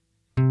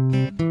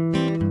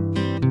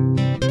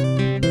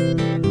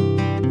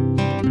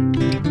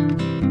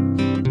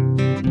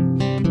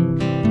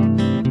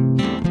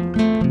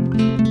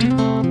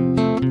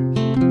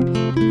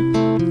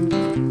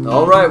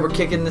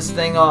kicking this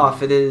thing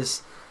off. It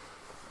is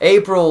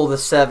April the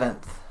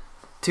 7th,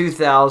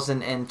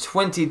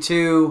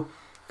 2022,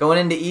 going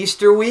into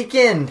Easter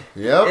weekend.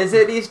 Yep. Is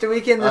it Easter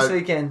weekend this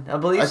weekend? I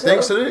believe so. I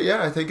think so.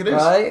 Yeah, I think it is.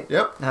 Right?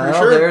 Yep. Oh,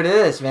 sure. There it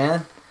is,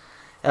 man.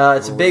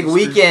 It's a big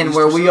weekend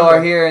where we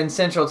are here in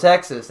Central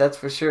Texas. That's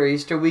for sure.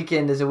 Easter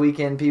weekend is a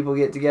weekend people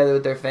get together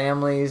with their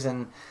families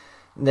and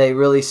they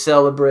really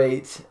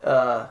celebrate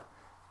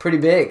pretty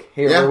big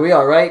here where we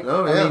are, right?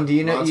 Oh, yeah. I mean, do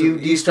you know Lots you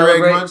of do you Easter egg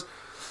celebrate? ones?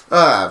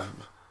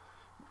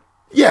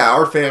 Yeah,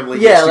 our family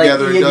gets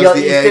together and does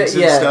the eggs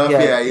and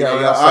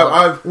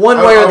stuff. One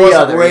way or the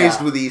other. I wasn't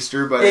raised with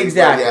Easter, but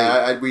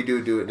exactly. We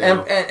do it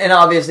now. And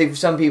obviously, for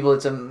some people,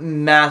 it's a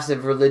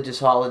massive religious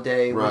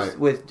holiday right.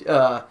 with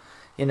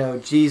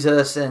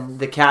Jesus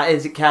and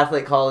is it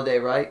Catholic holiday,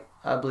 right?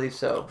 I believe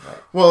so. Right.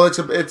 Well,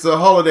 it's a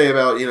holiday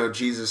about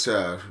Jesus.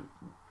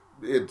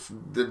 It's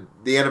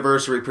the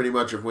anniversary pretty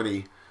much of when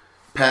he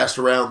passed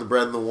around the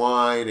bread and the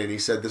wine, and he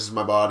said, "This is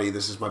my body,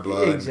 this is my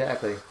blood."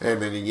 Exactly.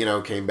 And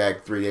then came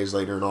back 3 days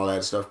later and all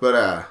that stuff. But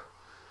I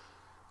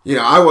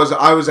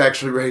was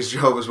actually raised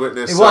Jehovah's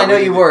Witness. Well, I know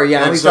you were.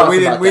 Yeah, and so we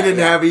didn't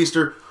have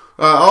Easter.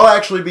 I'll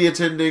actually be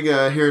attending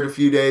here in a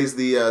few days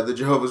the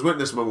Jehovah's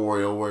Witness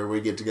Memorial, where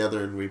we get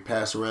together and we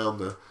pass around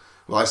the.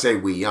 Well, I say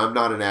we. I'm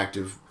not an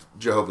active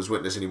Jehovah's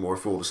Witness anymore.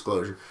 Full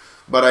disclosure,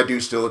 but I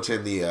do still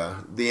attend the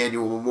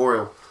annual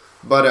memorial.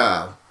 But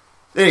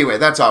anyway,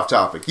 that's off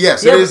topic.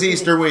 Yes, it is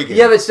Easter weekend.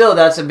 Yeah, but still,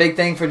 that's a big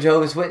thing for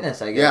Jehovah's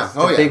Witness, I guess.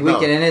 Yeah, big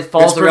weekend, and it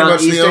falls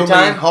around Easter time. It's pretty much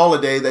the only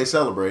holiday they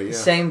celebrate. Yeah.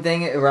 Same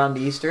thing around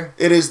Easter.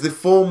 It is the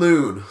full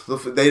moon.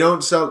 They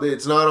don't celebrate.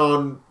 It's not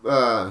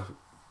on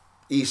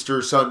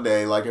Easter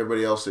Sunday like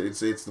everybody else.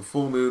 It's the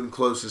full moon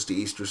closest to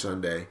Easter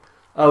Sunday.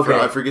 Okay.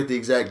 I forget the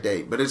exact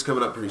date, but it's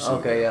coming up pretty soon.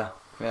 Okay, yeah,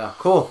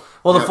 cool.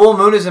 Well, the full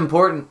moon is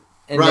important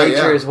in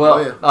nature as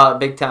well. Oh, yeah.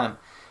 Big time.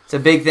 It's a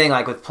big thing,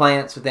 like with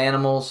plants, with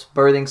animals,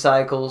 birthing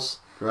cycles.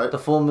 Right. The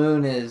full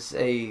moon is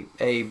a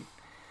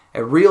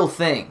real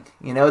thing.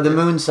 The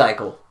moon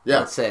cycle.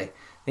 Yeah. Let's say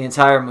the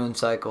entire moon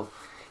cycle.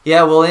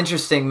 Yeah. Well,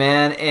 interesting,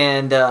 man.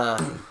 And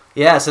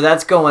so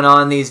that's going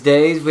on these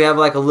days. We have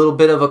like a little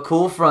bit of a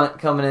cool front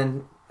coming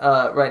in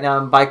right now.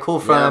 And by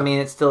cool front, I mean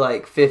it's still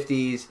like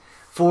 50s,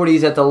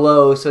 40s at the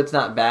low, so it's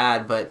not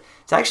bad, but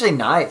it's actually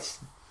nice.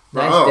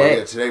 Nice day.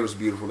 Yeah. Today was a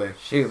beautiful day.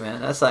 Shoot,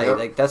 man. That's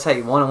like that's how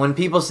you want it. When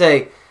people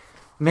say,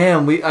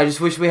 "Man, I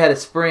just wish we had a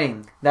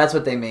spring." That's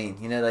what they mean.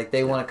 Like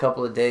they want a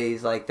couple of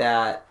days like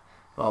that.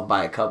 Well,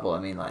 by a couple,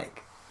 I mean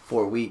like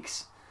 4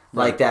 weeks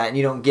like that. And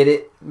you don't get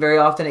it very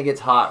often. It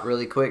gets hot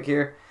really quick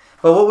here.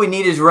 But what we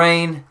need is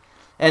rain.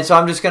 And so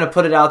I'm just going to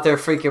put it out there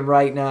freaking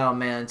right now,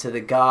 man, to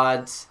the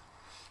gods.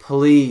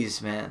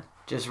 Please, man,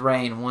 just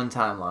rain one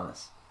time on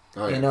us.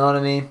 Oh, yeah. You know what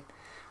I mean?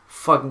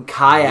 Fucking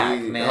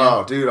kayak, man.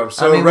 Oh, dude, I'm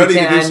so ready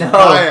to do some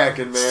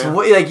kayaking, man.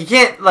 Like you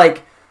can't,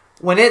 like...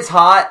 When it's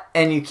hot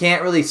and you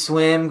can't really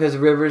swim because the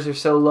rivers are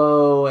so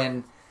low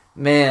and,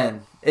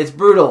 man, it's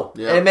brutal.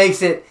 Yeah. It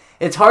makes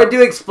it's hard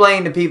to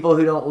explain to people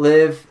who don't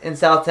live in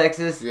South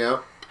Texas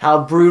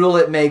how brutal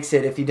it makes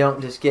it if you don't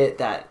just get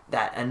that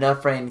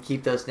enough rain to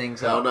keep those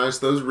things up. How nice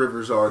those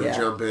rivers are to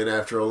jump in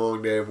after a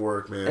long day of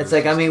work, man. It's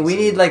like, we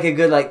need like a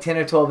good 10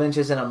 or 12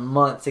 inches in a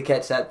month to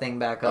catch that thing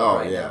back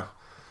up now.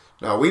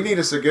 No, we need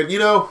us a good,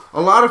 a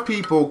lot of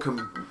people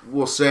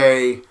will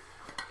say,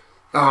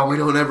 "Oh, we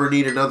don't ever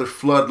need another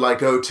flood like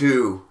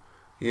 02,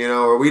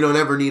 or we don't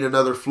ever need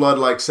another flood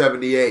like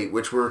 78,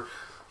 which were,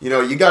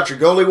 you got your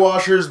gully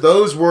washers,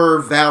 those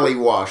were valley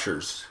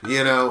washers,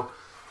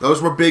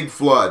 those were big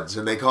floods,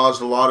 and they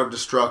caused a lot of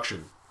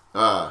destruction.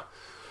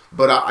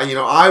 But,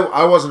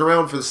 I wasn't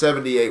around for the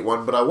 78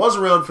 one, but I was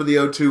around for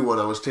the 02 one.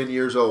 I was 10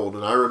 years old,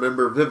 and I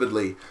remember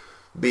vividly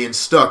being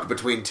stuck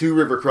between 2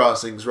 river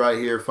crossings right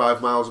here,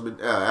 5 miles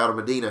out of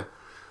Medina.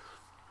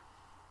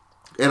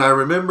 And I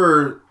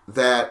remember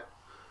that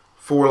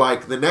for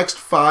like the next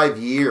 5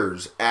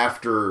 years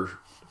after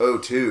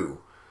 02,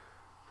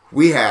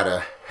 we had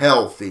a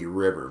healthy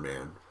river,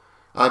 man.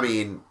 I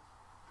mean,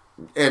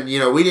 and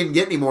we didn't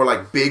get any more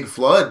like big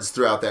floods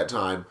throughout that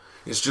time.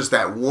 It's just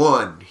that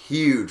one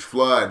huge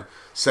flood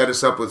set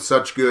us up with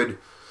such good,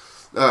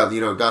 got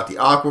the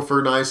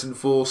aquifer nice and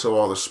full, so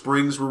all the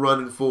springs were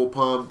running full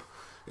pump.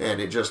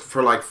 And it just,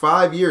 for like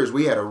 5 years,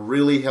 we had a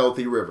really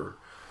healthy river.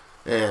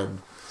 And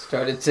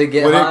started to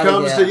get when hot it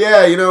comes to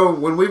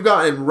when we've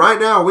gotten right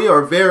now, we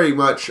are very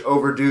much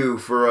overdue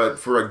for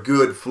a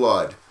good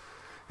flood.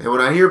 And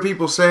when I hear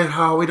people saying,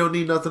 "Oh, we don't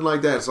need nothing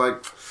like that," it's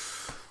like,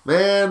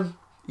 man,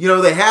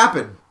 they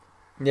happen.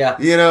 Yeah,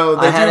 they do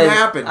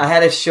happen. I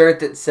had a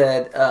shirt that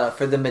said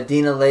for the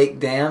Medina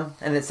Lake Dam,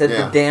 and it said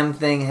the damn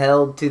thing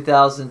held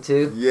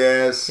 2002.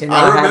 Yes,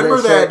 I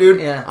remember that, dude.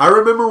 Yeah. I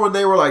remember when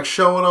they were like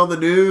showing on the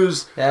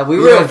news. Yeah, we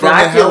were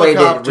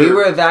evacuated. We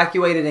were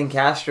evacuated in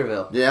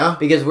Castroville. Yeah,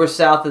 because we're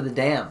south of the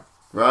dam.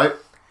 Right.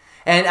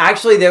 And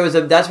actually,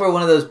 that's where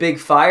one of those big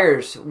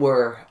fires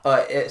were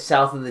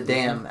south of the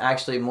dam.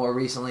 Actually, more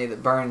recently,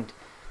 that burned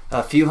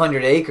a few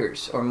hundred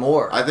acres or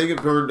more. I think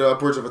it burned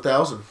upwards of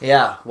 1,000.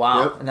 Yeah,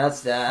 wow. Yep. And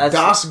that's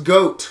Das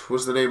Goat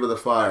was the name of the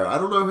fire. I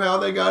don't know how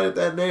they got it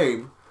that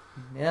name.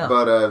 Yeah.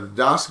 But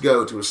Das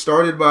Goat was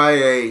started by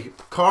a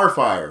car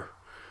fire.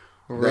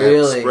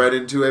 Really? That spread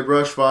into a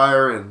brush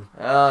fire. And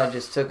it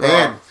just took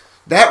man, off.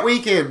 that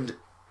weekend,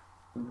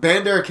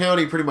 Bandera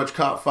County pretty much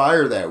caught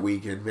fire that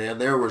weekend, man.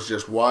 There was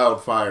just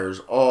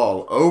wildfires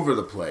all over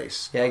the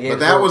place. Yeah, but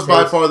that was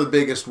by far the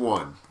biggest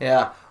one.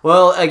 Yeah.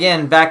 Well,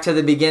 again, back to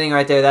the beginning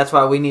right there. That's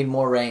why we need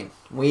more rain.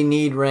 We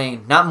need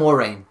rain. Not more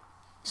rain.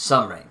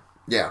 Some rain.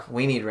 Yeah.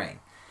 We need rain.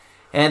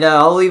 And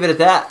I'll leave it at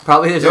that.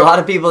 Probably there's a lot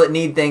of people that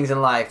need things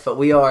in life, but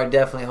we are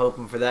definitely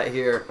hoping for that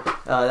here.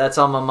 That's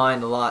on my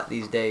mind a lot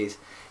these days.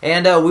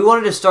 And we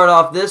wanted to start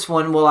off this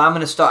one. Well, I'm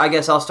going to start. I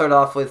guess I'll start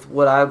off with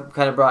what I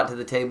kind of brought to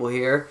the table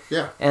here.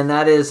 Yeah. And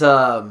that is,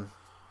 I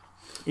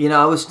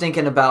was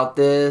thinking about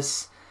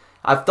this.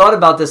 I've thought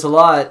about this a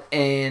lot,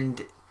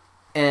 and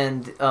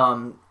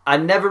I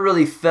never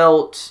really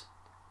felt,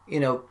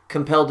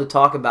 compelled to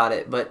talk about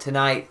it. But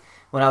tonight,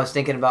 when I was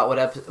thinking about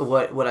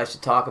what I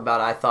should talk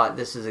about, I thought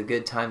this is a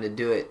good time to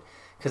do it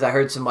because I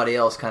heard somebody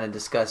else kind of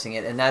discussing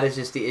it, and that is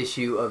just the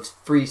issue of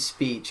free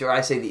speech, or I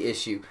say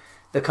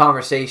the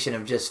conversation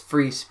of just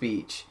free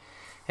speech.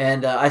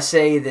 And I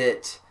say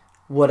that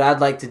what I'd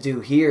like to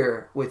do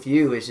here with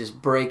you is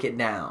just break it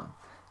down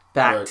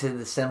back to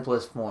the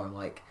simplest form.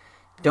 Like,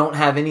 don't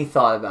have any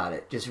thought about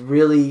it. Just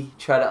really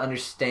try to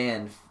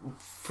understand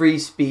free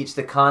speech,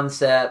 the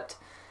concept.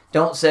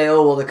 Don't say,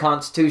 oh, well, the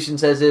Constitution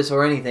says this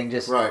or anything.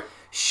 Just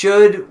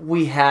should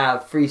we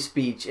have free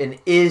speech, and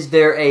is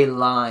there a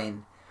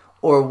line?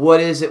 Or what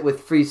is it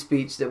with free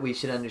speech that we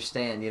should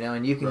understand,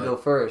 And you can go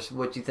first,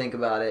 what you think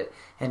about it.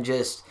 And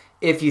just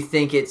if you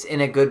think it's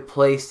in a good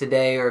place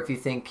today or if you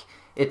think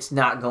it's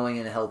not going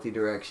in a healthy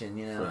direction,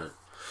 Right.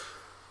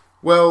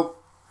 Well,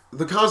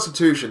 the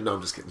Constitution... No,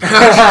 I'm just kidding. Not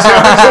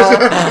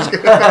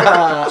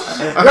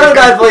a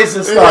bad place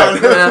to start.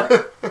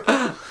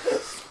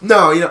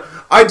 No,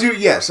 I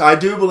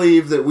do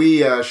believe that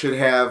we should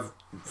have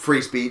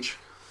free speech.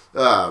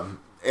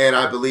 And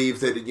I believe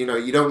that,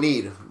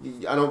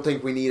 I don't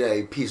think we need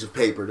a piece of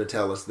paper to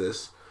tell us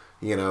this.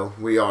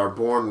 We are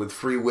born with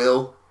free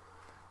will.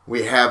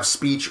 We have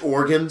speech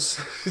organs.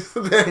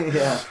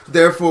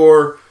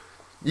 Therefore,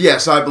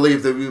 yes, I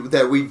believe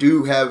that we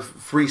do have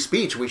free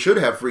speech. We should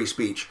have free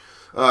speech.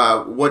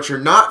 What you're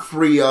not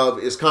free of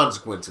is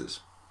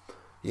consequences.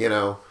 And,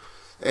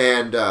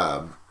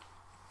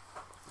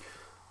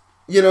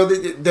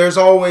 there's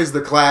always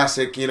the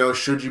classic,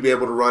 should you be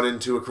able to run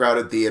into a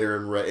crowded theater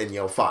and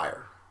yell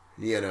fire?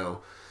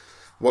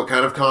 What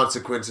kind of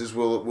consequences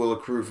will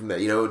accrue from that?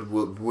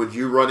 Would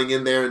you running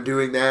in there and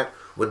doing that,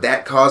 would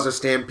that cause a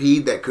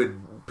stampede that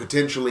could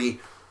potentially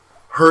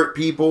hurt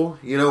people,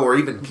 or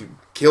even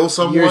kill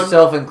someone?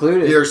 Yourself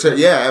included.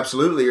 Yeah,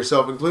 absolutely.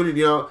 Yourself included,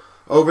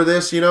 over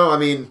this,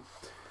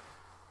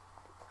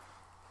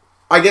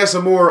 I guess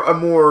a more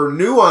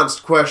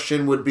nuanced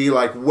question would be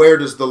like, where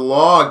does the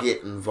law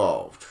get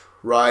involved,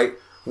 right?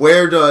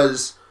 Where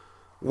does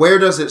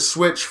it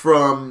switch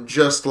from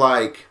just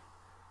like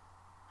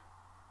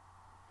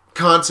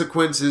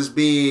consequences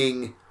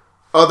being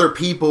other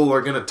people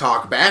are going to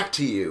talk back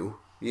to you,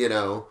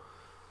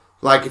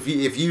 like if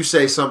you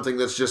say something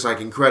that's just like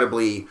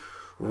incredibly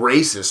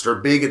racist or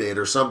bigoted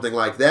or something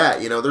like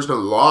that, there's no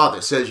law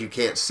that says you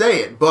can't say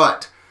it,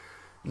 but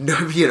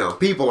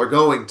people are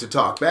going to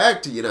talk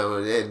back to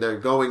and they're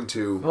going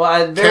to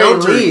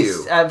counter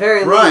you. At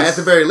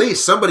the very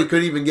least, somebody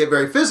could even get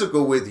very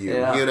physical with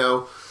you,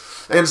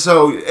 And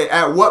so,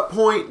 at what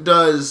point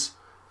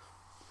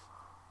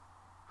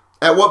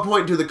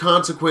do the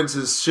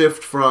consequences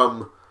shift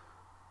from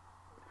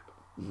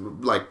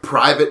like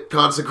private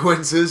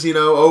consequences,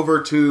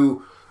 over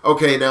to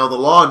okay, now the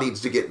law needs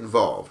to get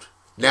involved.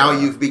 Now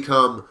you've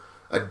become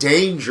a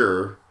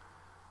danger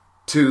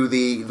to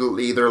the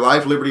either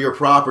life, liberty, or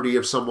property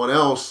of someone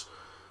else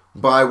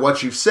by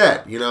what you've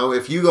said.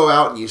 If you go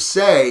out and you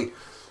say,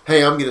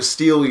 hey, I'm going to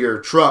steal your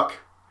truck,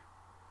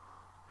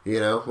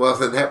 well,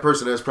 then that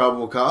person has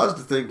probable cause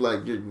to think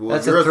like,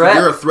 well,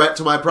 you're a threat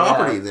to my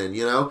property then,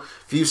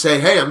 If you say,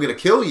 hey, I'm going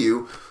to kill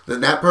you,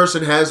 then that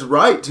person has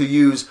right to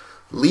use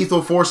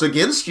lethal force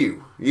against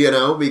you,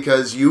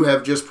 because you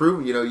have just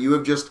proven, you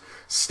have just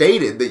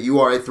stated that you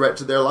are a threat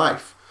to their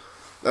life.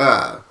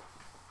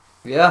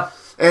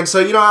 And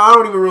so, I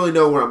don't even really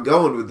know where I'm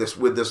going with this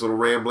little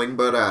rambling,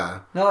 but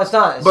no, it's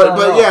not.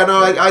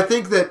 I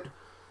think that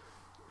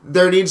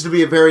there needs to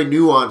be a very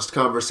nuanced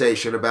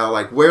conversation about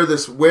like where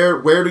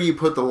do you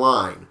put the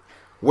line?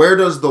 Where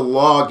does the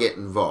law get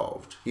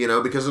involved?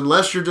 Because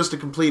unless you're just a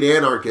complete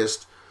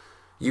anarchist,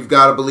 you've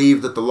got to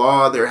believe that the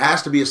law, there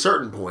has to be a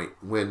certain point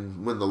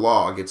when the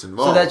law gets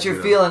involved. So that's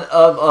your feeling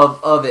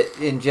of it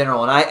in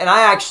general. And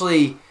I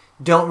actually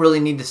don't really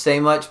need to say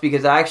much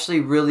because I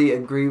actually really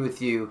agree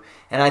with you.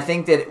 And I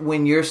think that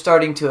when you're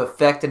starting to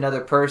affect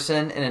another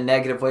person in a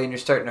negative way and you're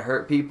starting to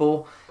hurt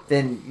people,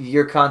 then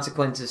your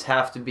consequences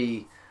have to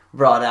be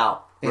brought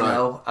out. You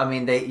know? I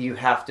mean, you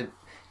have to.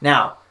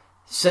 Now,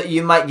 so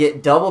you might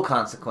get double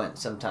consequence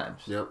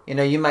sometimes. Yep.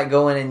 You might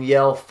go in and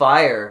yell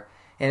fire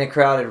in a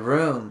crowded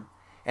room,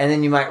 and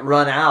then you might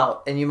run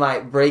out and you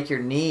might break your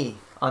knee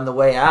on the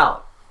way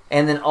out.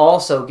 and then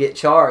also get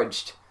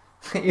charged.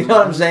 You know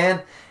what I'm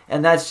saying?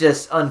 And that's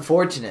just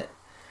unfortunate.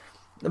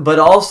 But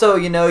also,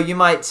 you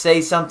might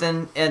say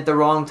something at the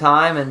wrong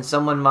time and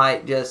someone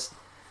might just,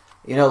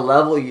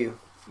 level you.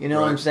 You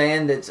know what I'm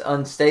saying? That's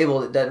unstable,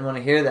 that doesn't want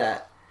to hear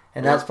that.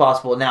 And that's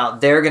possible. Now,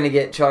 they're going to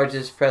get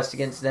charges pressed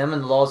against them,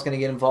 and the law's going to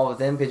get involved with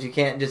them, because you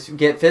can't just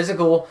get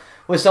physical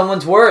with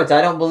someone's words.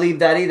 I don't believe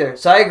that either.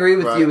 So I agree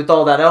with you with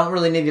all that. I don't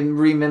really need to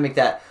re-mimic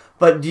that.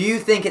 But do you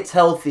think it's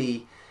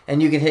healthy,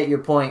 and you can hit your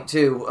point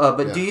too,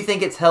 but do you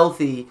think it's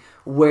healthy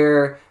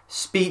where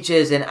speech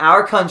is in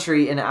our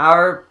country, in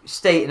our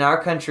state, in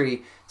our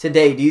country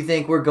today? Do you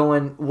think we're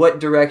going, what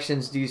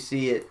directions do you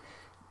see it,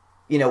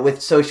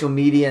 with social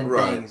media and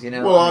things?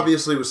 Well,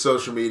 obviously with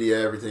social media,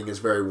 everything is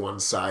very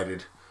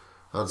one-sided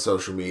on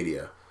social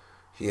media.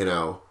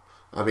 I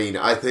mean,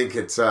 I think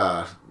it's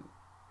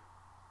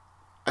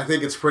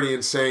pretty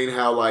insane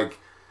how, like,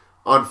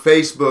 on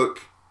Facebook,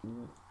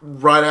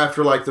 right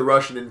after, like, the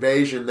Russian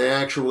invasion, they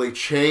actually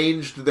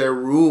changed their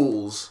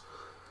rules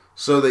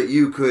so that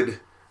you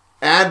could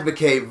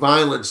advocate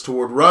violence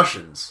toward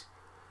Russians.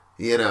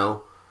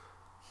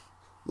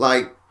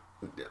 Like,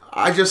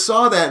 I just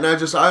saw that, and I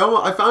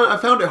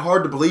found it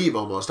hard to believe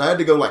almost. I had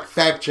to go, like,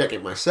 fact check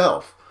it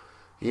myself.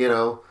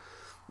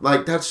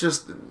 Like, that's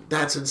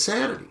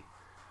insanity.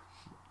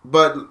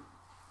 But,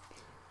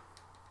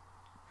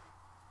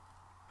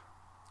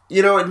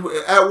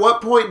 at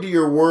what point do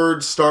your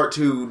words start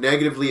to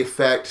negatively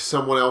affect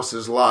someone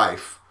else's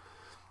life?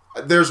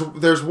 There's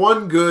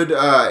one good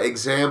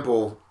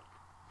example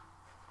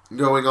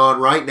going on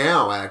right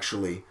now,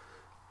 actually.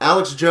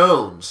 Alex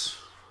Jones,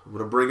 I'm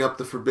going to bring up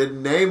the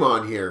forbidden name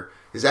on here,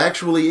 is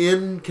actually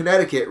in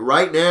Connecticut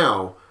right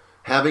now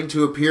having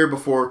to appear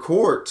before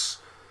courts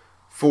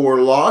for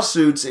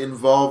lawsuits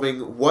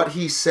involving what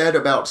he said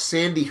about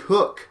Sandy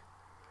Hook.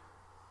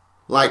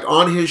 Like,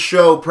 on his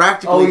show,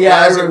 practically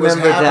as it was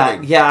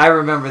happening. That. Yeah, I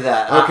remember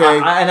that. Okay.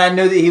 And I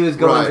knew that he was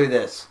going through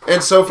this.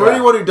 And so, for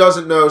anyone who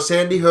doesn't know,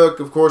 Sandy Hook,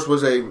 of course,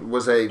 was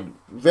a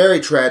very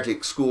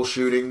tragic school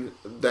shooting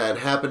that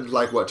happened,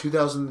 like,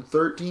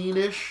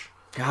 2013-ish?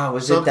 God,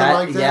 was something it that?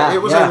 like that? Yeah,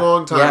 it was a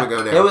long time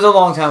ago now. It was a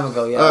long time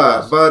ago,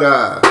 yeah.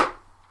 But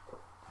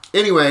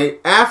anyway,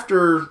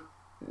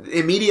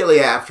 immediately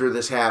after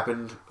this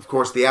happened, of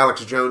course, the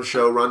Alex Jones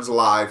show runs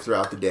live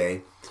throughout the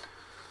day.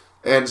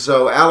 And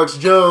so Alex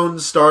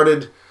Jones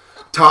started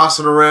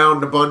tossing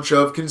around a bunch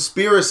of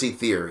conspiracy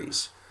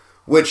theories,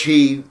 which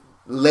he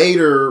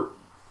later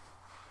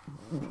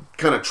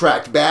kind of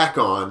tracked back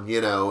on,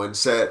 and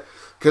said,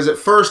 because at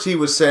first he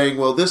was saying,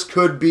 well, this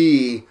could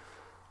be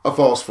a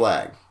false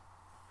flag,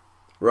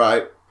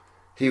 right?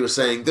 He was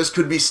saying, this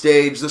could be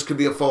staged, this could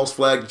be a false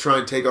flag to try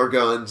and take our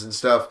guns and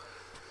stuff.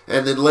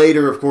 And then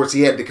later, of course,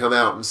 he had to come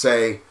out and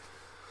say,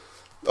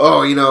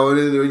 oh, we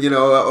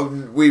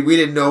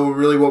didn't know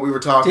really what we were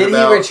talking about.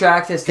 Did he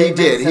retract his statement?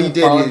 He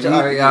did.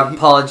 He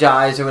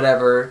apologize or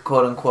whatever,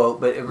 quote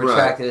unquote, but it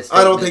retracted his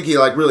statement. I don't think he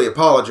really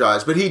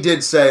apologized, but he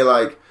did say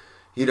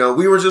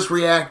we were just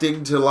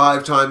reacting to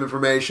live time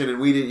information, and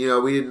we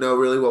didn't know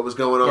really what was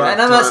going on. Yeah,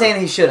 and I'm not saying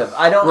he should have.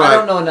 I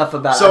don't know enough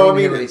about it. So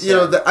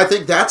I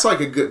think that's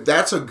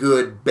a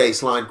good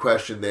baseline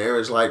question. There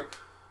is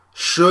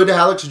should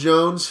Alex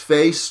Jones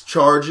face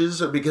charges?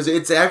 Because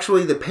it's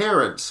actually the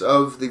parents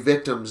of the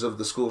victims of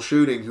the school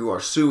shooting who are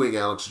suing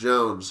Alex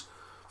Jones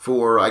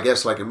for, I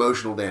guess,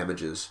 emotional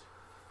damages,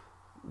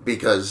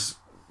 because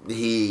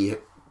he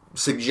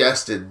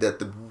suggested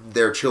that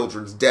their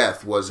children's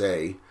death was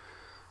a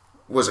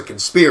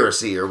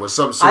conspiracy or was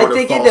some sort of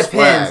false flag. I think it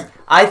depends.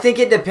 I think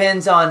it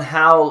depends on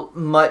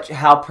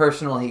how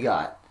personal he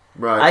got.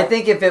 Right. I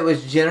think if it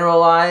was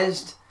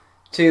generalized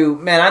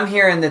I'm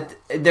hearing that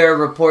there are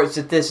reports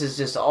that this is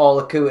just all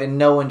a coup and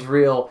no one's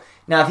real.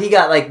 Now, if he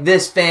got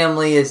this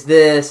family is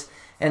this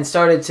and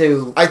started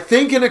to, I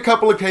think in a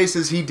couple of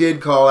cases he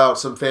did call out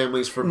some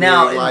families for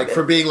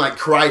being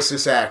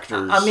crisis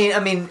actors. I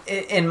mean,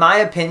 in my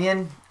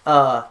opinion,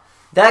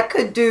 that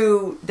could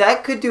do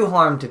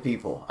harm to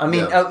people. I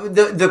mean,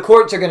 the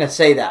courts are going to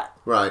say that,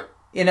 right?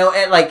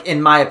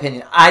 In my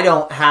opinion, I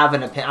don't have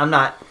an opinion. I'm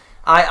not.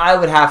 I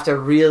would have to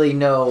really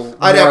know.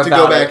 I'd have to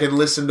go back and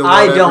listen to.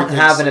 I don't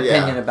have an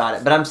opinion about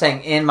it, but I'm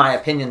saying, in my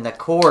opinion, the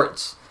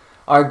courts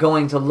are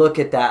going to look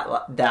at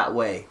that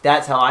way.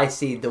 That's how I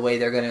see the way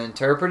they're going to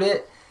interpret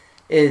it.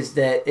 Is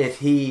that if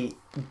he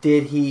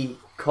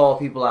call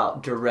people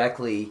out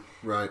directly,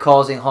 right,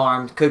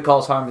 could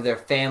cause harm to their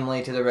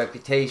family, to their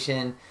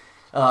reputation.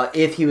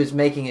 If he was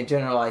making a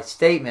generalized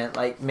statement,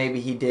 like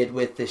maybe he did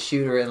with the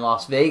shooter in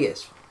Las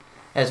Vegas,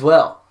 as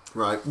well.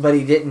 Right. But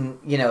he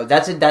didn't,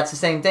 that's the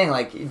same thing.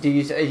 Do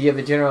you have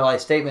a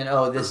generalized statement,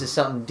 oh, this is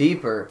something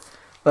deeper,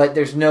 but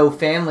there's no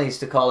families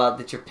to call out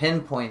that you're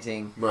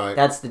pinpointing. Right.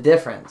 That's the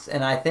difference.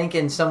 And I think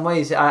in some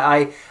ways,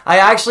 I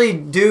actually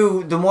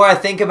do, the more I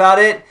think about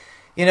it,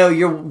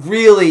 you're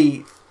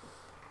really,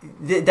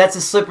 that's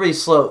a slippery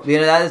slope.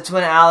 That's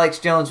when Alex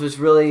Jones was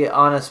really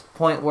on a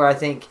point where I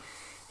think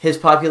his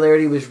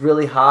popularity was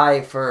really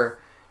high for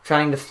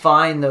trying to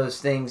find those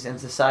things in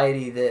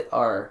society that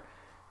are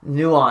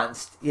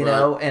nuanced, you Right.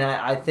 know, and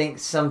I think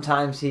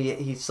sometimes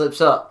he slips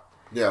up.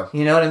 Yeah.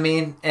 You know what I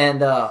mean?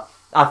 And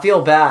I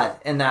feel bad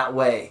in that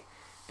way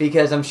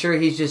because I'm sure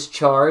he's just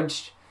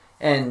charged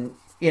and,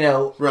 you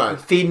know, Right.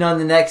 feeding on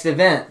the next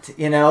event.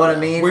 You know what I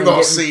mean? We've And all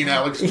getting- seen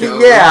Alex Jones.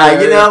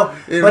 Yeah, you know,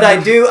 Yeah. but I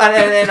do,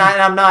 and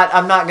I'm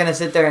not gonna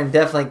sit there and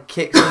definitely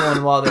kick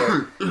someone while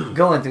they're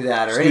going through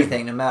that or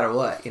anything, no matter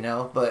what, you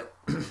know. But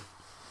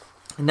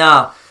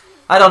no,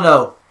 I don't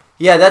know.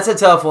 Yeah, that's a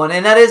tough one,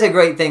 and that is a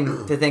great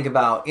thing to think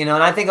about, you know.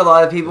 And I think a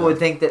lot of people would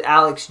think that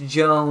Alex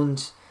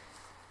Jones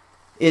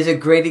is a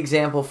great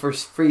example for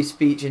free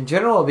speech in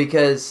general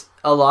because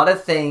a lot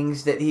of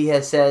things that he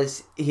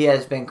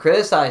has been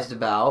criticized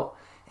about.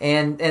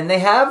 And they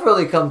have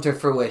really come to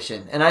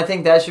fruition. And I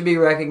think that should be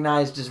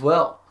recognized as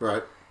well.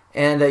 Right.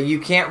 And you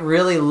can't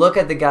really look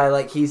at the guy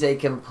like he's a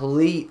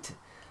complete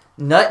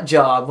nut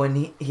job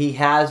when he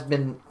has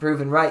been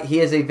proven right. He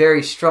has a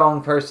very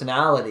strong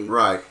personality.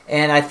 Right.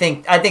 And I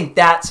think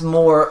that's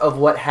more of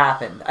what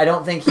happened. I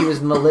don't think he was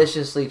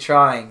maliciously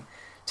trying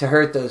to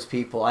hurt those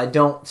people. I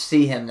don't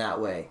see him that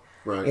way.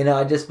 Right. You know,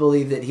 I just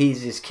believe that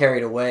he's just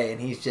carried away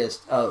and he's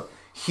just a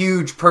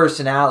huge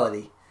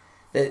personality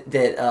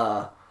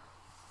that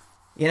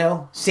you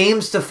know,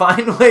 seems to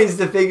find ways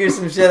to figure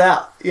some shit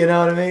out. You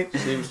know what I mean?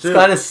 Seems It's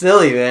kind of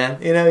silly, man.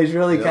 You know, he's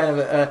really Yep. kind of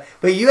a...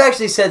 but you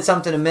actually said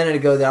something a minute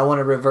ago that I want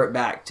to revert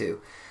back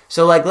to.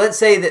 So, like, let's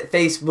say that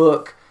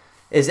Facebook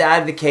is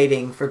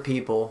advocating for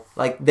people.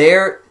 Like,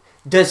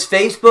 does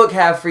Facebook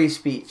have free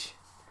speech?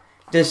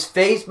 Does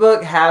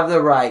Facebook have the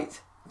right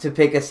to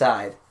pick a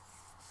side?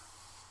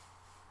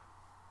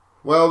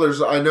 Well,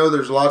 I know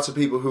there's lots of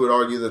people who would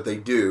argue that they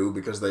do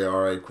because they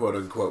are a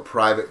quote-unquote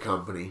private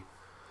company.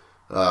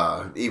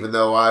 Even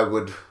though I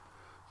would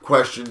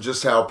question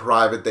just how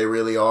private they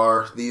really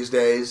are these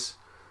days,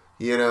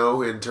 you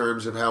know, in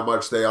terms of how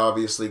much they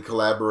obviously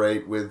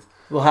collaborate with.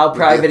 Well, how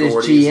private is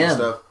authorities and GM?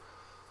 stuff.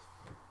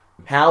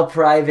 How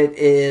private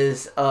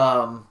is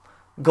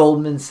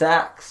Goldman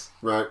Sachs?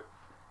 Right.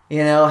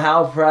 You know,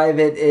 how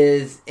private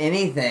is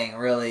anything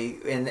really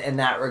in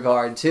that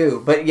regard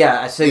too? But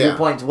yeah, so your Yeah.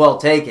 point's well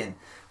taken.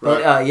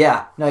 But Right.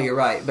 yeah, no, you're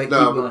right. But keep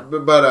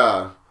going.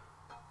 But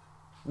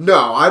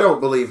no, I don't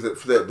believe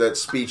that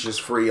speech is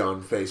free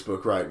on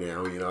Facebook right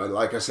now. You know,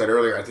 like I said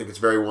earlier, I think it's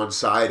very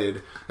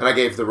one-sided, and I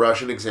gave the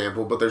Russian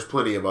example, but there's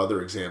plenty of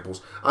other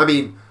examples. I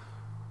mean,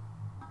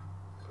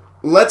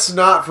 let's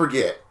not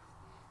forget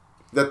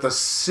that the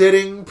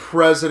sitting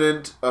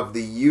president of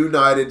the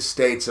United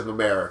States of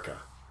America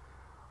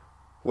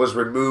was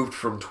removed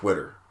from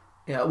Twitter.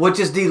 Yeah, which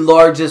is the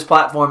largest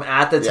platform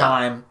at the Yeah.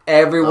 time.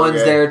 Everyone's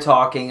Okay. there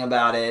talking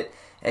about it.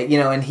 You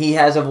know, and he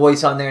has a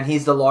voice on there, and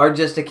he's the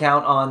largest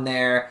account on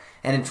there.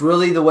 And it's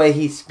really the way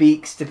he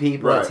speaks to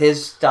people. Right. It's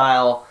his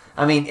style.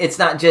 I mean, it's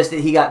not just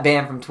that he got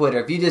banned from Twitter.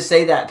 If you just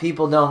say that,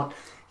 people don't,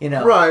 you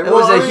know. Right. It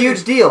was Well, a I mean,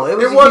 huge deal. It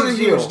was a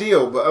huge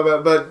deal,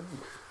 but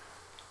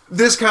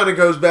this kind of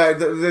goes back.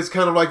 This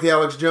kind of like the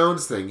Alex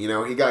Jones thing. You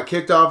know, he got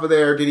kicked off of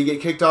there. Did he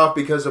get kicked off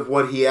because of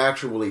what he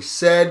actually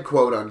said,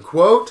 quote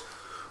unquote,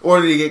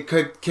 or did he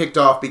get kicked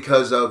off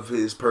because of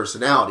his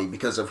personality,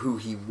 because of who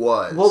he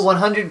was? Well,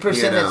 100%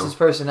 You know. it's his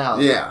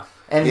personality. Yeah.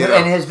 And You know.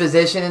 and his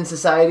position in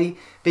society,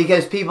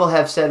 because people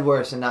have said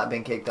worse and not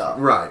been kicked off.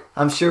 Right.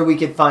 I'm sure we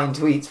could find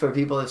tweets where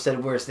people have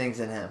said worse things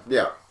than him.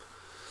 Yeah.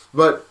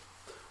 But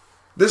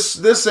this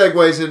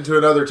segues into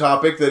another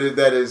topic that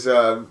is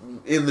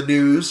in the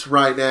news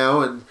right now,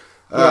 and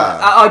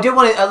I did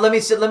want to let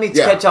me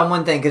Yeah. touch on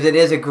one thing because it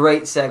is a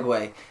great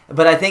segue.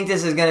 But I think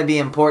this is going to be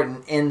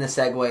important in the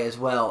segue as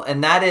well,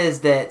 and that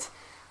is that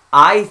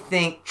I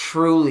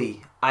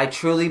truly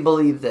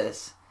believe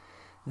this,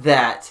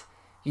 that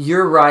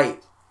you're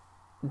right,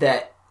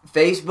 that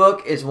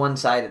Facebook is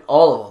one-sided.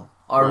 All of them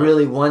are Right.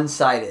 really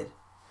one-sided.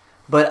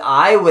 But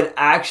I would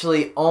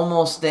actually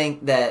almost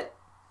think that,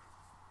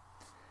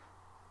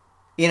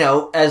 you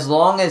know, as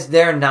long as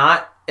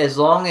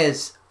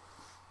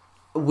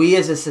we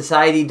as a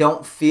society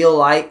don't feel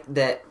like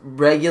that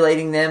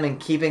regulating them and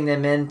keeping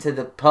them into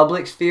the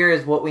public sphere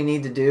is what we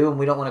need to do, and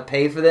we don't want to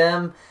pay for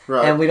them,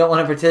 Right. and we don't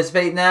want to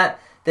participate in that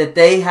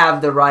they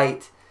have the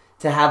right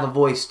to have a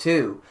voice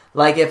too.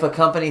 Like if a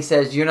company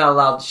says you're not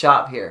allowed to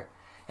shop here,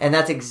 and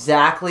that's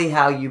exactly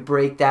how you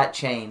break that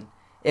chain.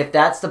 If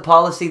that's the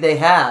policy they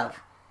have,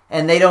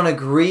 and they don't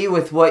agree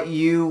with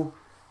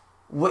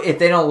if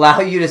they don't allow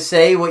you to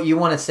say what you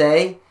want to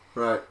say,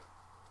 right.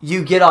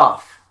 you get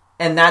off.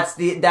 And that's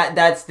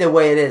the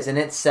way it is. And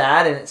it's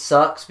sad and it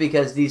sucks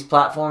because these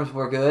platforms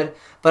were good.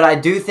 But I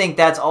do think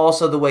that's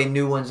also the way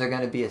new ones are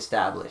going to be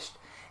established.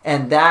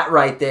 And that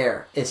right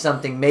there is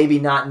something, maybe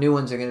not new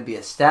ones are going to be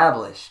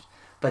established,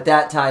 but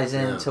that ties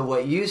into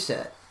what you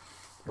said.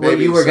 What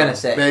you were going to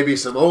say. Maybe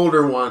some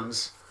older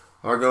ones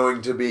are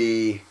going to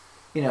be,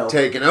 you know,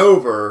 taken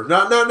over.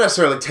 Not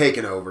necessarily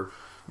taken over,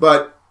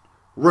 but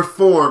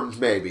reformed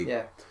maybe.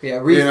 Yeah. Yeah,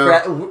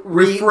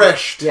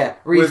 refreshed. Yeah,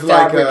 with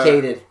like,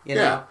 refabricated, you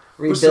know, yeah,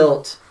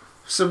 rebuilt.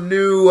 Some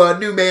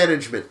new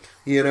management,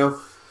 you know.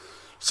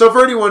 So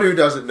for anyone who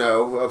doesn't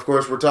know, of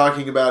course, we're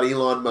talking about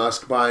Elon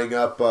Musk buying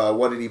up,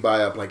 what did he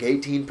buy up, like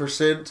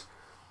 18%?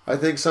 I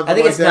think something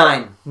like that. I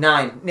think it's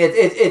 9.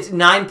 It's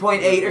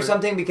 9.8 or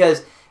something,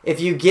 because if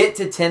you get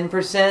to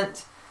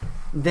 10%,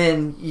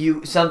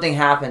 then something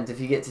happens if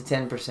you get to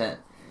 10%.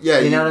 Yeah,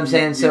 you know what I'm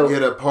saying? So you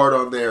get a part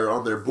on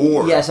their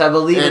board. Yes, I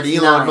believe and it's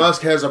Elon 9.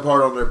 Musk has a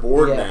part on their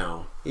board now.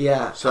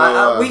 Yeah.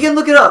 So we can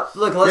look it up.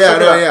 Look, let's look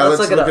it up. Let's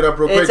look it up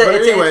real quick. But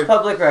anyway, it's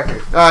public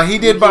record. He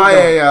did buy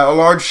a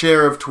large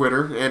share of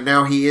Twitter, and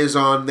now he is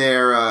on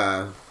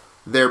their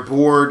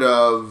board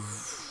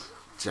of.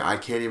 I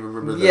can't even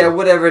remember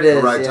whatever it is.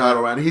 The right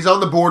title. Right? He's on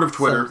the board of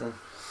Twitter.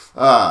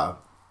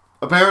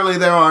 Apparently,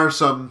 there are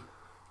some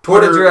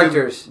board of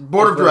directors.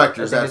 Board of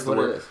directors. That's the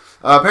word.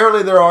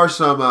 Apparently, there are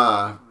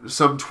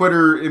some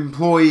Twitter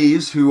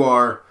employees who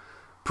are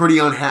pretty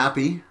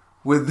unhappy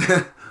with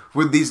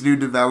with these new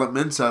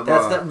developments.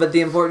 But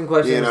the important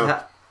question is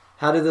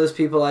how do those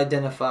people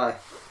identify?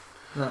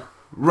 No.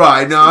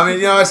 Right. No, I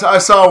mean, I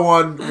saw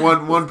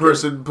one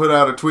person put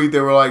out a tweet. They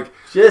were like,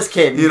 "Just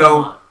kidding."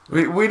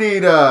 We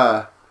need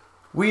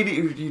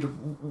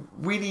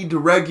to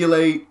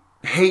regulate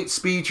hate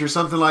speech or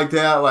something like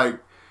that, like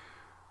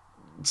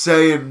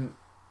saying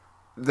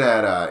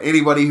that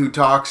anybody who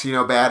talks,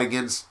 bad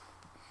against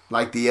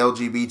like the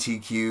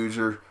LGBTQs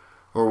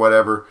or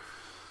whatever.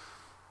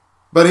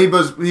 But he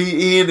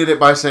ended it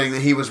by saying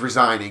that he was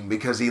resigning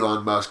because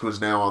Elon Musk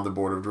was now on the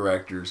board of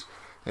directors,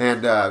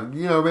 and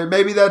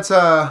maybe that's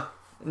No,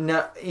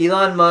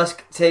 Elon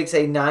Musk takes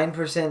a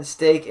 9%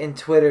 stake in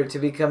Twitter to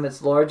become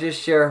its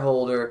largest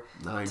shareholder.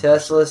 9%.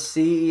 Tesla's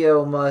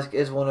CEO Musk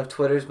is one of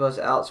Twitter's most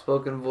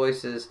outspoken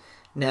voices.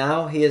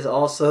 Now he is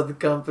also the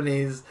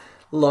company's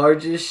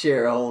largest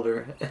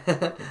shareholder.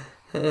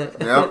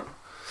 Yep.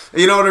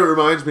 You know what it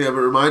reminds me of?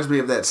 It reminds me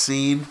of that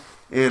scene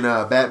in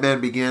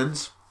Batman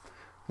Begins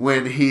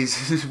when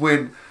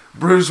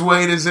Bruce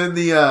Wayne is in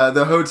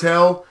the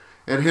hotel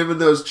and him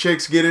and those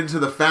chicks get into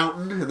the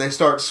fountain and they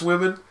start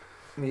swimming.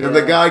 Yeah. And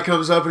the guy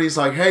comes up and he's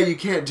like, "Hey, you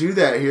can't do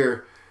that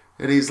here."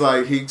 And he's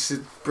like, he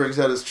brings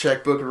out his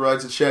checkbook and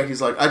writes a check.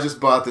 He's like, "I just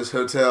bought this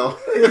hotel."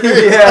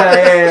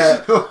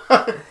 yeah.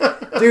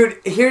 Dude,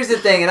 here's the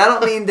thing, and I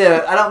don't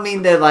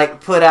mean to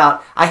like put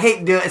out. I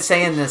hate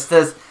saying this.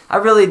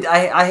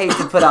 I hate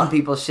to put out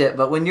people's shit,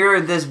 but when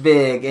you're this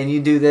big and you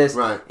do this,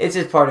 right. It's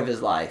just part of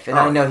his life, and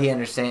I know he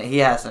has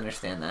to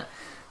understand that.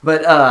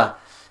 But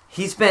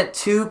he spent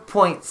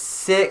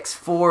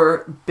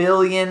 $2.64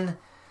 billion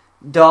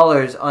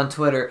on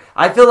Twitter.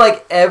 I feel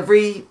like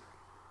every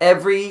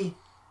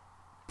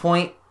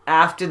point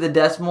after the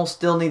decimal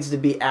still needs to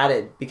be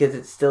added because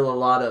it's still a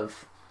lot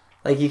of,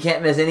 like, you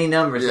can't miss any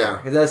numbers there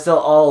because that's still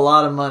all a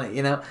lot of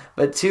money,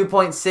 But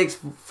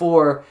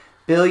 $2.64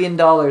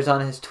 billion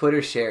on his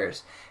Twitter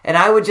shares, and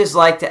I would just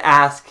like to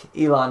ask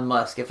Elon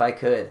Musk if I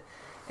could,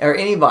 or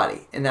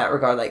anybody in that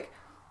regard, like,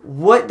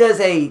 what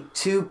does a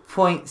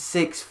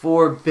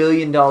 $2.64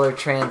 billion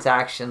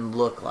transaction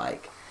look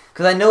like?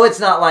 Because I know it's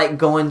not like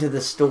going to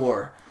the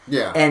store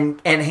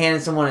and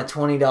handing someone a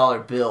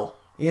 $20 bill.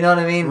 You know what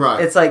I mean?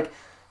 Right. It's like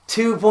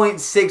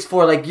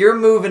 2.64. Like, you're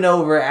moving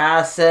over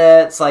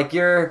assets. Like,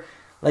 you're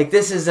like,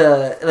 this is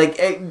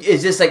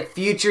is this like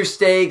future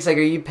stakes? Like,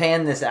 are you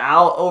paying this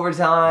out over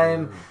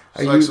time?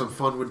 It's like some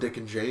fun with Dick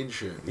and Jane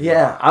shit.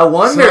 Yeah, I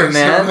wonder,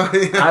 man.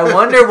 I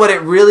wonder what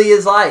it really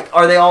is like.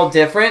 Are they all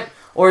different?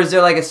 Or is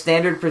there like a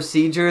standard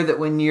procedure that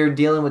when you're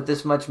dealing with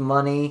this much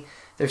money,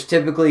 there's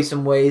typically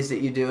some ways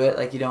that you do it,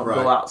 like you don't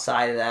go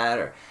outside of that,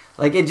 or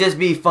like it'd just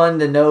be fun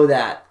to know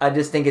that. I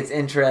just think it's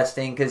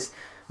interesting because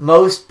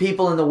most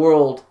people in the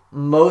world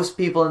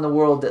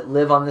that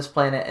live on this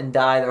planet and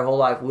die their whole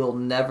life will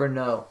never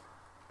know.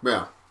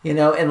 Yeah.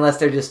 Unless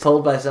they're just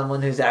told by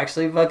someone who's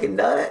actually fucking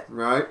done it.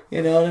 Right.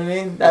 You know what I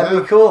mean? That'd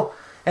be cool.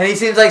 And he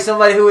seems like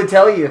somebody who would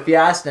tell you if you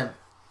asked him.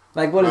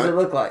 Like, what does it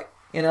look like?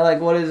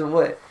 Like, what is it?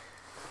 What?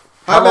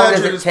 I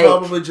imagine it's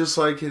probably just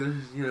like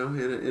in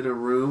a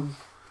room.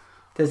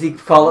 Does he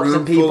call up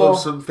some people? Full of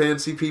some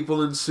fancy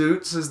people in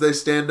suits as they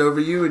stand over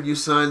you and you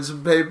sign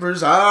some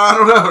papers? I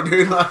don't know,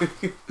 dude. Like,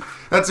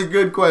 that's a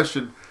good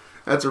question.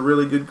 That's a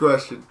really good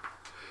question.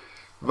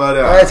 But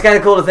it's kind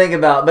of cool to think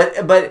about.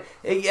 But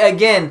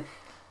again,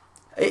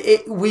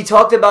 we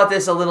talked about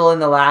this a little in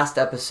the last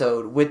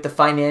episode with the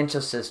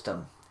financial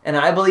system, and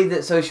I believe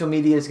that social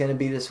media is going to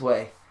be this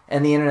way,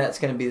 and the internet's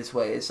going to be this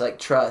way. It's like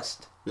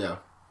trust. Yeah.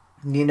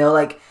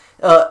 I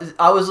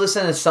was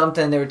listening to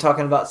something, they were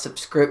talking about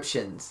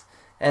subscriptions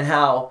and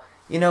how,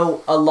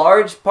 a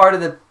large part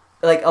of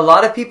a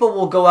lot of people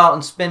will go out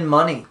and spend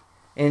money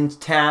in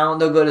town.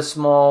 They'll go to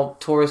small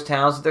tourist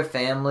towns with their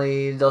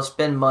family. They'll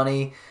spend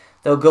money.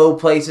 They'll go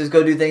places,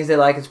 go do things they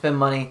like and spend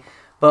money.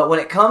 But when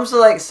it comes to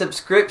like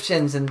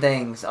subscriptions and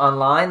things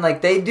online,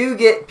 like they do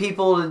get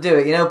people to do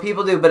it.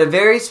 People do, but a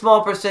very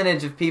small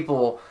percentage of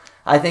people,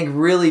 I think,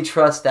 really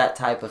trust that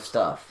type of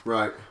stuff.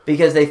 Right.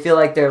 Because they feel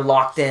like they're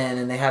locked in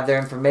and they have their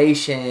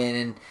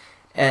information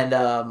and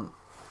I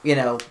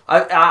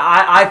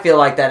feel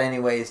like that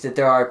anyways, that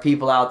there are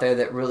people out there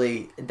that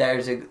really,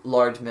 there's a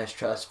large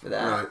mistrust for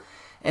that. Right.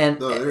 And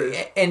No, there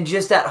is. and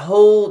just that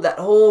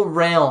whole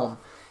realm,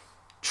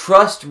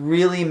 trust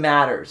really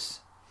matters.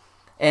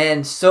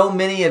 And so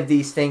many of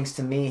these things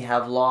to me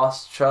have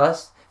lost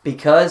trust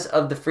because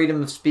of the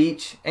freedom of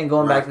speech. And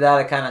going back to that,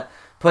 I kind of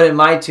put in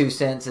my 2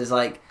 cents is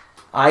like,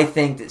 I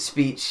think that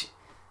speech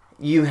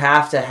you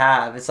have to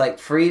have. It's like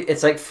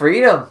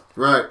freedom.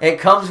 Right. It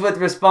comes with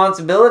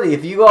responsibility.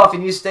 If you go off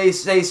and you say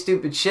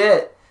stupid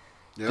shit,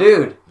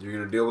 dude, you're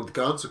gonna deal with the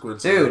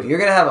consequences. Dude, you're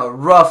gonna have a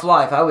rough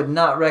life. I would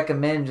not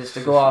recommend just to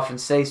go off and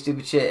say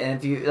stupid shit.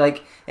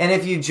 And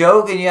if you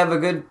joke and you have a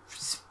good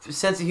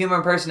sense of humor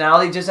and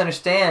personality, just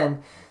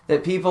understand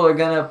that people are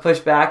gonna push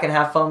back and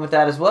have fun with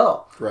that as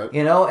well. Right.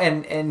 You know,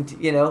 and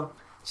you know,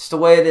 it's the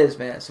way it is,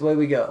 man. It's the way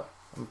we go.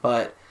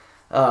 But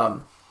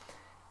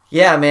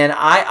yeah, man,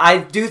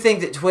 I do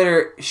think that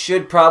Twitter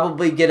should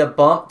probably get a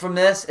bump from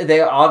this. They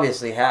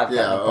obviously have.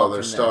 Yeah,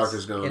 their from stock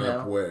this, is going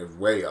up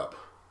way up.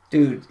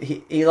 Dude,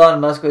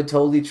 Elon Musk would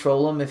totally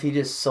troll him if he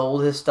just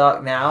sold his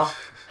stock now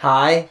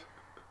high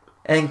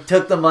and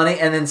took the money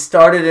and then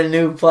started a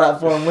new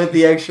platform with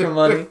the extra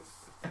money.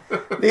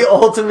 The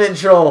ultimate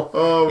troll.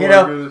 Oh, you my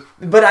know? goodness.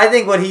 But I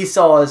think what he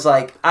saw is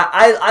like,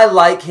 I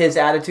like his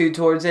attitude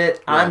towards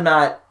it. Right. I'm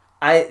not,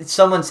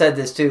 someone said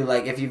this too,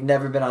 like, if you've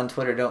never been on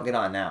Twitter, don't get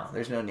on now.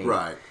 There's no need.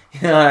 Right.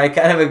 You know, I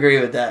kind of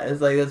agree with that.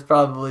 It's like, that's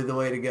probably the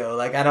way to go.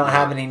 Like, I don't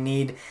have any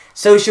need.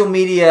 Social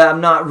media,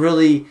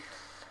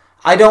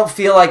 I don't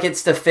feel like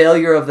it's the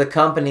failure of the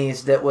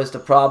companies that was the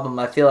problem.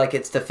 I feel like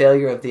it's the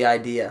failure of the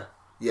idea.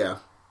 Yeah.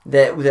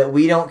 That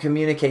we don't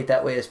communicate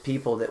that way as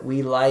people, that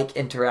we like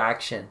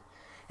interaction.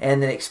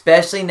 And then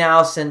especially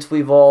now since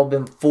we've all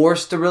been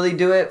forced to really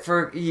do it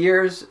for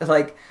years,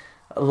 like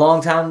a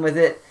long time with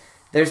it,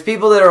 there's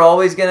people that are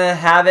always going to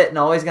have it and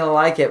always going to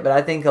like it. But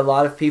I think a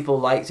lot of people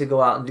like to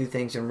go out and do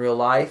things in real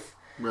life.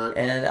 Right.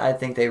 And I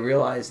think they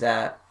realize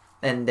that.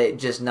 And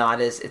it's not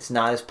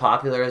as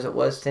popular as it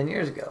was 10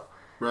 years ago.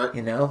 Right.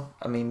 You know,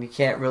 I mean, you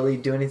can't really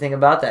do anything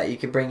about that. You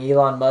could bring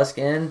Elon Musk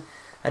in.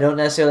 I don't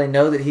necessarily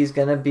know that he's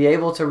going to be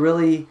able to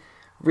really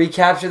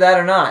recapture that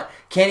or not.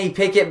 Can he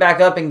pick it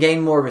back up and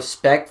gain more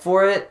respect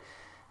for it?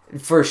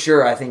 For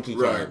sure, I think he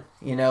can. Right.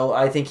 You know,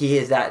 I think he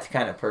is that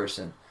kind of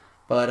person.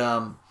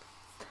 But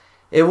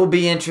it will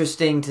be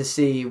interesting to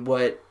see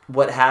what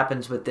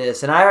happens with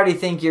this. And I already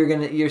think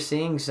you're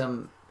seeing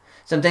some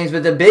things.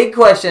 But the big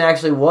question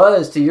actually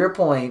was, to your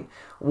point,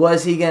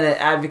 was he going to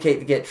advocate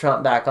to get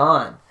Trump back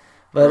on?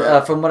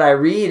 But from what I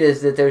read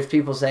is that there's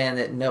people saying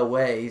that no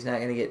way, he's not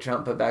going to get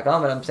Trump put back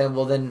on. But I'm saying,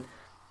 well then,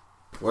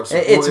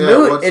 it's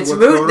moot. It's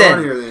moot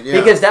then. Yeah.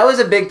 Because that was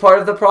a big part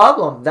of the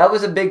problem. That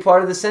was a big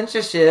part of the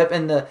censorship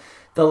and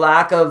the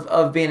lack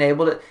of being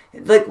able to,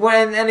 like,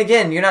 and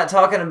again, you're not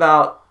talking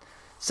about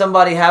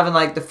somebody having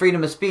like the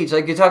freedom of speech.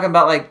 Like, you're talking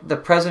about like the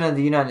president of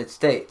the United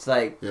States.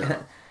 Like,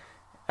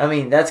 I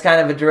mean, that's kind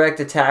of a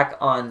direct attack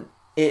on.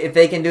 If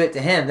they can do it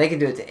to him, they can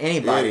do it to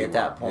anybody at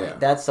that point. Yeah.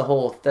 That's the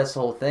whole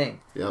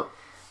thing. Yep.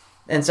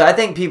 And so I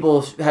think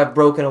people have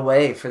broken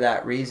away for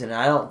that reason.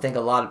 I don't think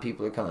a lot of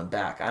people are coming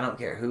back. I don't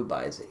care who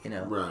buys it, you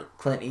know. Right.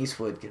 Clint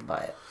Eastwood could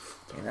buy it.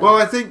 You know? Well,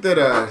 I think that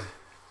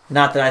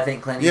not that I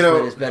think Clint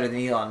Eastwood is better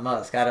than Elon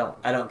Musk. I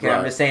don't care. Right.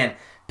 I'm just saying,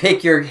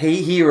 pick your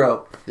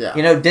hero. Yeah.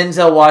 You know,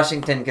 Denzel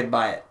Washington could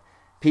buy it.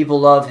 People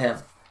love him.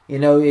 You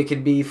know, it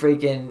could be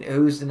freaking,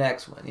 who's the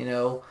next one, you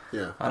know?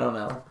 Yeah. I don't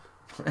know.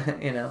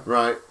 You know.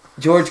 Right.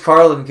 George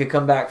Carlin could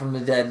come back from the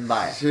dead and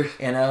buy it.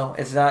 You know,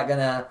 it's not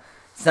gonna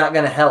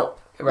help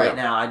right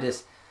now.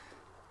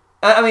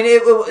 I mean,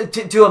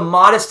 it to a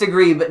modest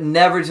degree, but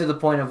never to the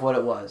point of what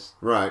it was.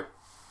 Right.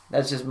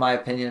 That's just my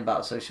opinion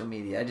about social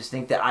media. I just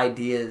think the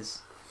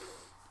ideas.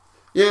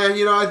 Yeah,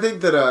 you know, I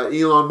think that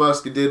Elon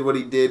Musk did what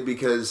he did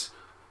because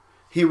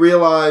he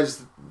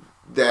realized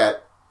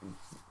that,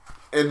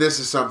 and this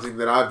is something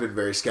that I've been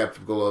very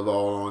skeptical of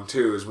all along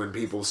too, is when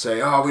people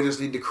say, "Oh, we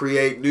just need to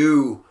create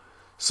new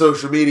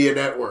social media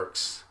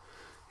networks."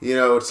 You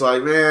know, it's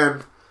like,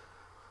 man,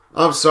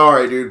 I'm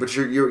sorry, dude, but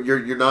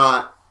you're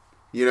not.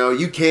 You know,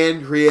 you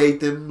can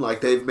create them.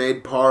 Like, they've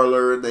made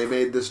Parler and they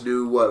made this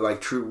new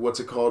what's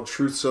it called,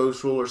 Truth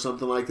Social or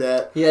something like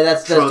that. Yeah,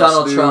 that's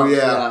Donald Trump.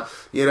 Yeah,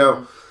 you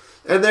know,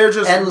 and they're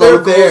just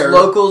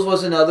Locals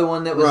was another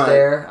one that was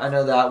there. I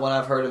know that one.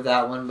 I've heard of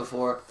that one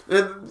before.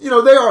 And you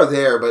know, they are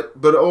there,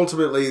 but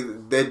ultimately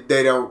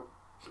they don't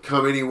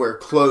come anywhere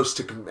close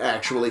to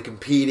actually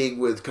competing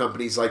with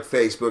companies like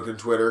Facebook and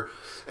Twitter,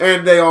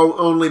 and they all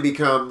only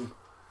become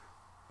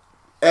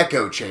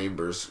echo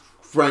chambers,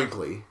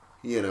 frankly.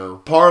 You know,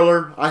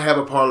 Parler, I have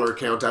a Parler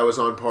account. I was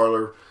on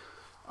Parler.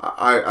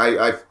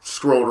 I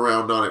scrolled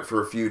around on it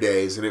for a few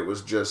days, and it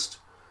was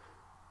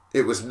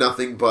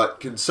nothing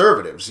but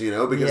conservatives, you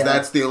know, because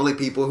that's the only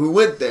people who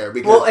went there.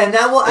 Because, I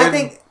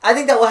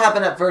think that will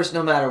happen at first,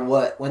 no matter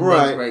what, when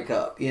things break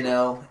up, you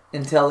know,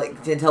 until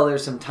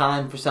there's some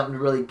time for something to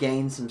really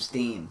gain some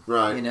steam,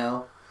 right? You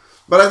know.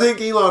 But I think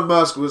Elon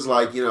Musk was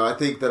like, you know, I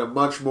think that a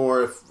much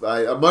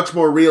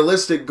more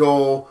realistic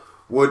goal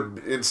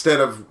would, instead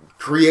of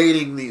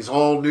creating these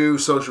all new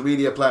social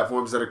media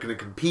platforms that are going to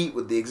compete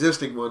with the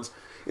existing ones,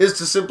 is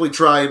to simply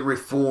try and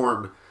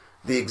reform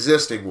the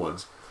existing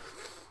ones.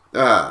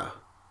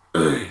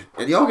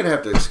 And y'all gonna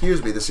have to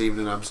excuse me this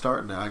evening. I'm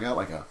starting to. I got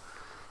like a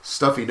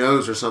stuffy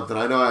nose or something.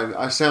 I know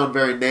I sound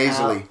very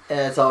nasally.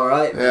 Yeah, it's all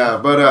right. Man. Yeah,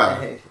 but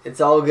hey,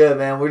 it's all good,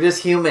 man. We're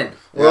just human.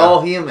 We're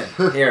all human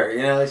here.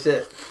 You know,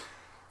 shit.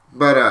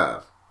 But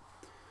oh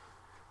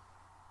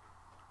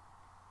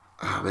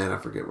man, I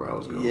forget where I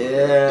was going.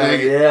 Dang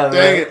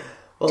it.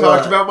 Well,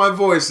 talked about my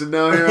voice, and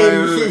now here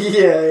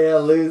I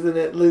am.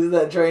 losing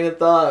that train of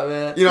thought,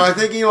 man. You know, I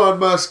think Elon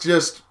Musk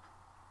just.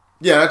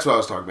 Yeah, that's what I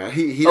was talking about.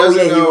 He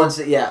doesn't know. He wants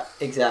to. Yeah,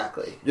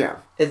 exactly. Yeah.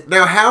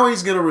 Now, how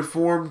he's going to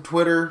reform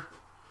Twitter,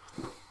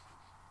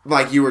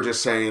 like you were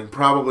just saying,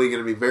 probably going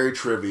to be very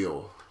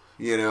trivial.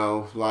 You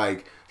know,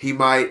 like he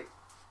might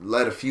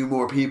let a few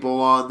more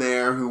people on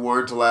there who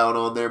weren't allowed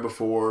on there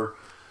before.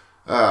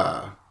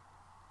 I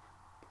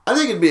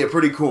think it'd be a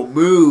pretty cool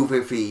move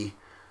if he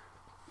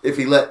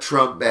let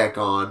Trump back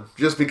on,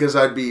 just because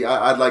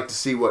I'd like to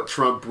see what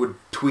Trump would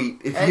tweet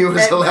if he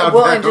was allowed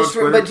back on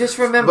Twitter. But just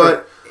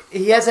remember,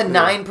 he has a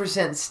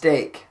 9%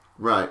 stake.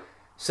 Right.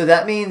 So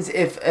that means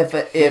if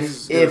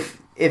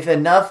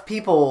enough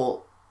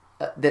people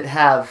that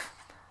have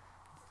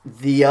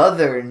the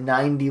other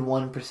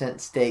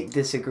 91% stake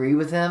disagree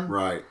with him,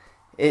 right?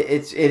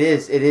 It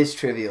is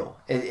trivial.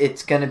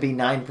 It's going to be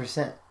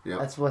 9%. Yep.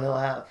 That's what he'll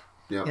have.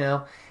 Yep. You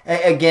know,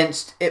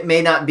 against it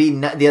may not be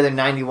the other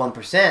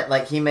 91%.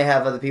 Like he may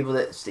have other people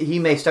that he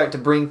may start to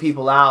bring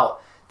people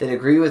out that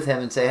agree with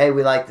him and say, "Hey,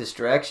 we like this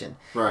direction."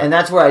 Right. And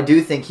that's where I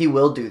do think he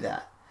will do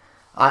that.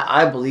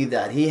 I believe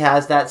that he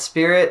has that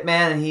spirit,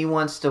 man, and he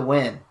wants to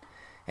win.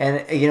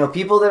 And you know,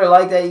 people that are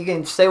like that, you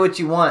can say what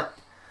you want,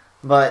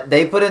 but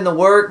they put in the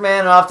work, man.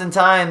 And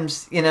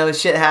oftentimes, you know,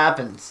 shit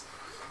happens.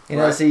 You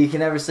know, so you can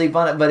never sleep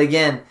on it. But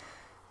again,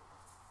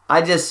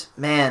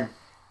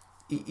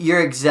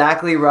 you're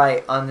exactly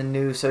right on the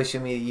new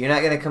social media. You're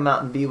not going to come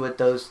out and be what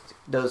those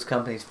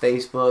companies,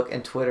 Facebook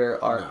and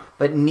Twitter, are. No.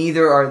 But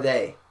neither are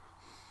they.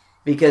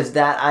 Because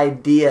that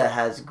idea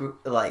has,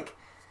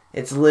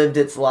 it's lived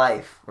its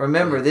life.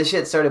 Remember, this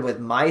shit started with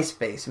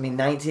MySpace. I mean,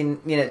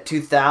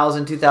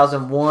 2000,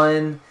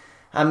 2001.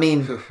 I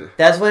mean,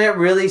 that's when it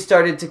really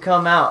started to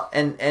come out.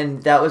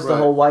 And that was the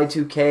whole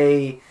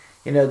Y2K,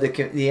 you know,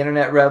 the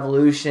internet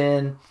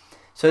revolution.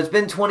 So it's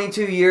been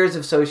 22 years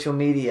of social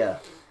media.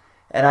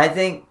 And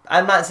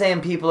I'm not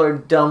saying people are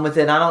done with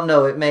it. I don't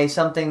know.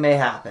 Something may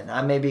happen.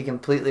 I may be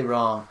completely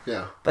wrong.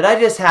 Yeah. But I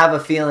just have a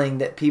feeling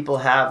that people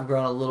have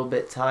grown a little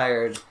bit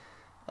tired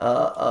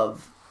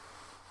of.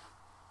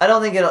 I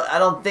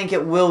don't think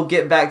it will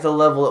get back to the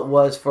level it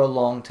was for a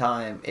long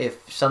time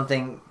if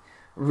something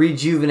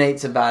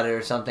rejuvenates about it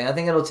or something. I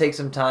think it'll take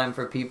some time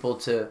for people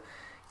to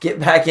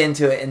get back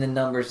into it in the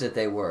numbers that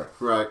they were.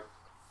 Right.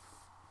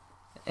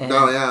 And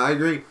I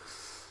agree.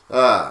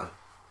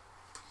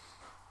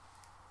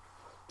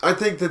 I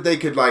think that they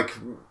could,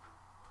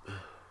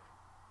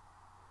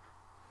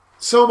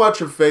 so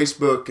much of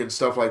Facebook and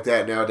stuff like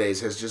that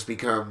nowadays has just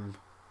become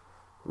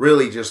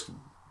really just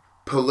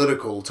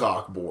political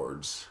talk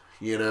boards.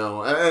 You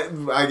know,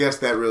 I guess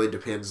that really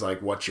depends,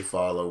 what you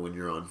follow when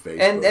you're on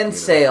Facebook. And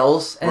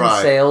sales.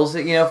 Sales,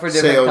 you know, for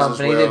different sales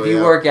companies. Well, if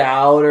you work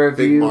out or if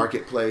Big you...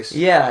 marketplace.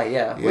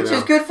 Yeah. Which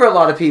is good for a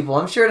lot of people.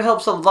 I'm sure it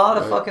helps a lot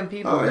of fucking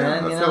people,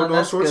 man. I found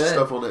all sorts of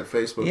stuff on that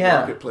Facebook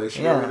marketplace.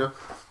 You yeah. know,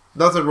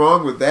 nothing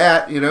wrong with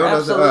that, you know.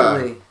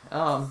 Absolutely.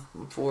 I'm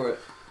for it.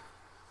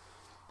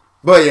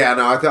 But yeah,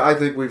 no, I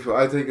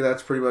think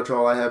that's pretty much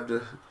all I have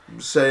to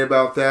say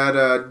about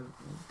that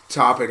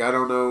topic. I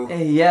don't know.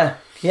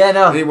 Yeah,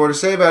 no. Any more to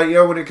say about it? You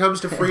know, when it comes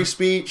to free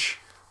speech,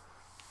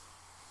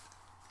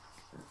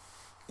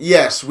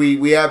 yes,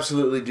 we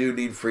absolutely do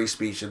need free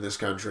speech in this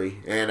country,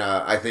 and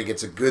I think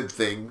it's a good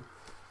thing.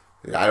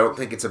 I don't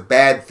think it's a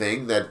bad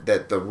thing that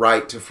the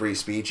right to free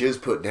speech is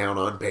put down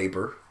on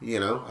paper.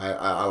 You know,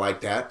 I like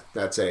that.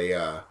 That's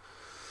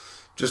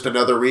just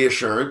another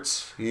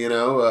reassurance, you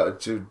know,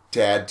 to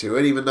add to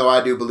it. Even though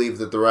I do believe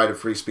that the right of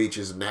free speech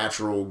is a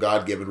natural,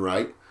 God-given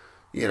right.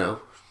 You know,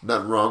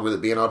 nothing wrong with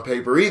it being on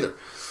paper either.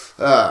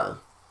 But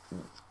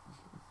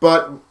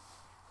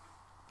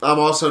I'm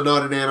also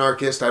not an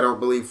anarchist. I don't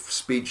believe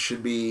speech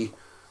should be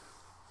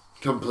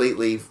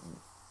completely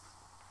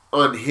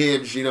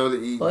unhinged, you know,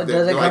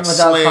 that like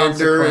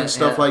slander and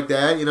stuff like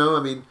that, you know.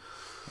 I mean,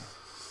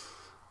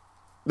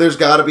 there's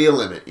got to be a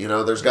limit, you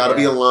know. There's got to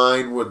be a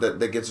line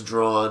that gets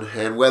drawn,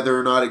 and whether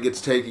or not it gets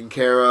taken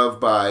care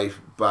of by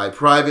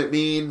private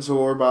means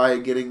or by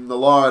getting the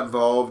law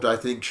involved, I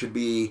think should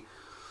be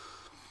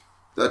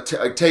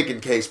taken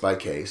case by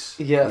case.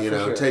 Yeah, you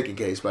know, sure. Taken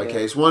case by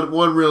case.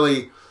 One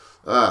really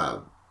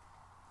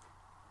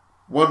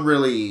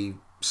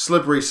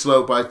slippery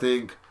slope, I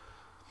think,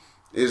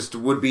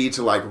 would be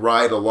to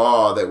write a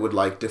law that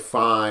would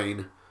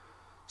define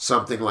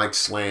something like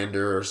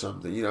slander or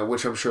something, you know,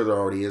 which I'm sure there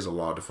already is a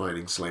law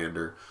defining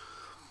slander.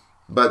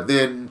 But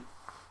then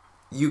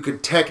you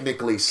could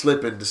technically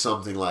slip into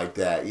something like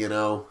that, you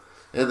know,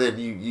 and then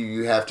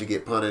you have to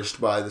get punished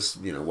by this,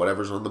 you know,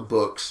 whatever's on the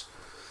books.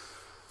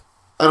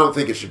 I don't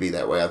think it should be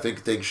that way. I think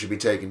things should be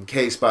taken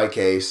case by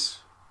case,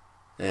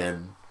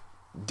 and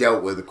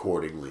dealt with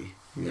accordingly.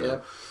 You know?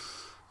 Yep.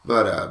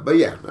 But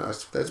yeah, no,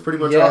 that's pretty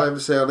much Yeah. all I have to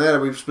say on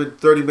that. We've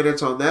spent 30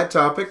 minutes on that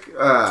topic.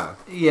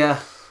 Yeah.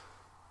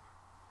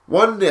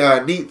 One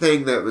neat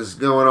thing that was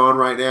going on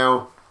right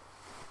now.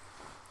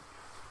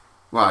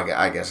 Well,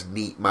 I guess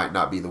neat might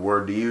not be the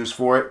word to use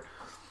for it.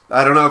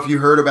 I don't know if you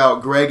heard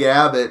about Greg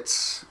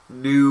Abbott's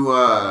new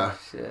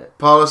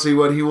policy.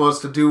 What he wants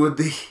to do with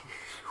the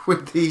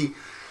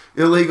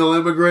illegal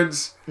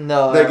immigrants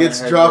that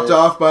gets dropped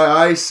off by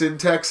ICE in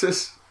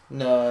Texas.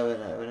 No, I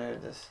haven't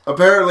heard this.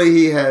 Apparently,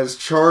 he has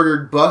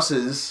chartered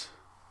buses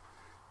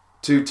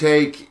to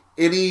take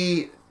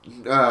any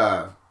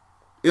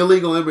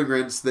illegal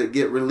immigrants that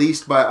get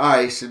released by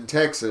ICE in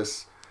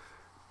Texas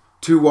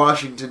to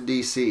Washington,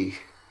 D.C.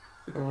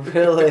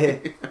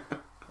 Really?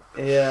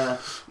 Yeah.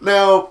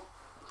 Now,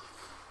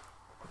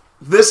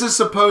 this is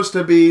supposed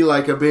to be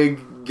like a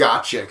big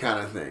gotcha kind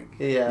of thing.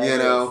 Yeah. You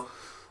know?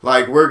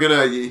 Like, we're going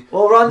to...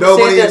 Well, Ron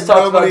DeSantis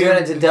talked about doing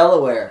it to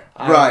Delaware.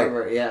 I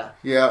remember, yeah.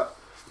 Yeah.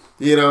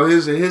 You know,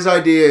 his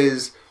idea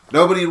is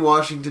nobody in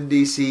Washington,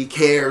 D.C.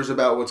 cares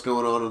about what's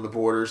going on the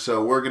border,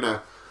 so we're going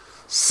to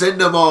send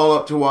them all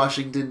up to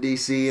Washington,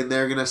 D.C., and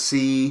they're going to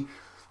see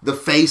the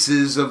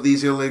faces of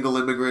these illegal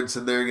immigrants,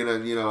 and they're going to,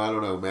 I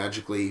don't know,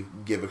 magically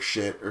give a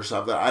shit or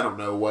something. I don't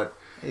know what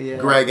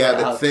Greg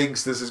Abbott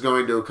thinks this is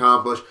going to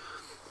accomplish.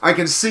 I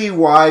can see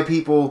why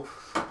people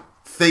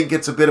think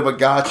it's a bit of a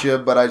gotcha,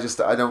 but I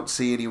don't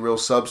see any real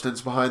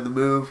substance behind the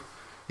move,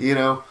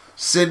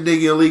 Sending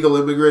illegal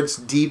immigrants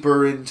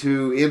deeper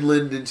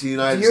inland into the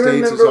United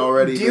States is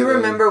already... Do you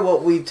remember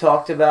what we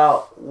talked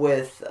about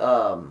with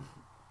the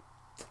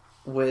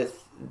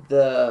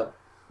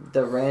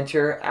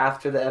rancher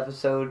after the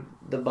episode,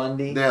 the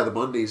Bundy? Yeah, the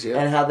Bundys, yeah.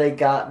 And how they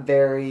got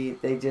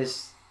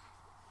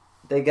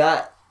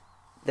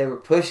they were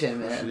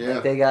pushing, man. Yeah.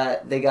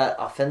 Like they got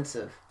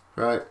offensive.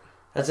 Right.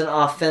 That's an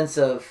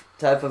offensive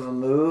type of a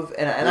move.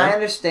 And I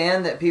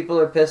understand that people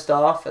are pissed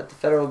off at the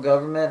federal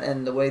government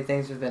and the way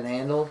things have been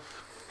handled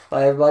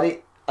by everybody.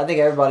 I think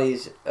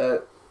everybody's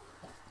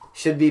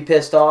should be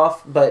pissed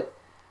off. But,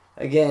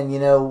 again, it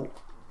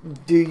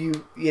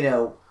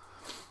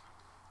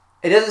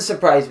doesn't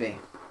surprise me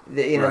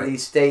that, Right.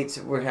 these states,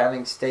 we're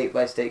having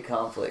state-by-state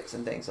conflicts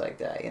and things like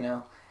that,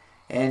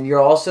 And you're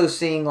also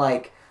seeing,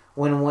 like,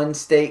 when one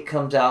state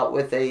comes out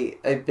with a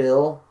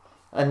bill,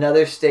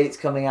 another state's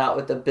coming out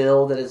with a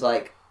bill that is,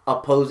 like,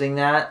 opposing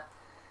that.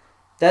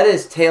 That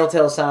is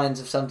telltale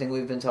signs of something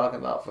we've been talking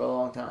about for a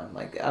long time.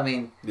 Like, I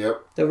mean,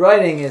 Yep. the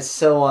writing is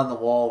so on the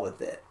wall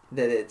with it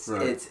that it's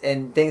Right.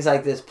 and things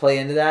like this play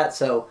into that.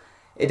 So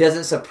it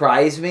doesn't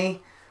surprise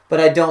me, but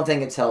I don't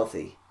think it's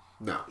healthy.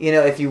 No.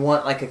 If you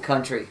want like a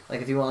country,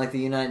 like if you want like the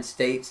United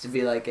States to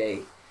be like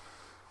a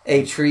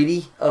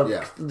treaty,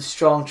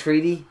 strong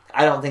treaty,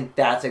 I don't think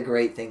that's a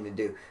great thing to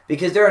do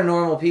because there are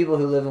normal people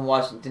who live in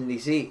Washington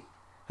D.C.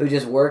 who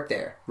just work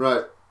there.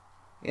 Right.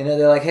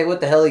 They're like, hey,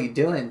 what the hell are you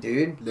doing,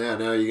 dude? Yeah,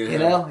 now you're going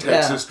to have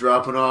Texas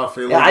dropping off.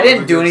 I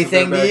didn't do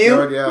anything to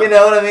you. Yeah. You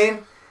know what I mean?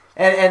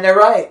 And they're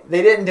right.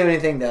 They didn't do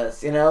anything to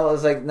us. It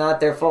was like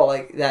not their fault.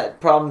 Like that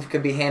problem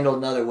could be handled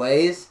in other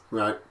ways.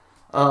 Right.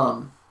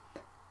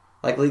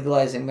 Like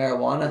legalizing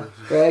marijuana,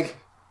 Greg.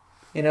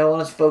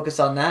 Let's focus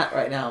on that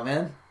right now,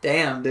 man.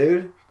 Damn,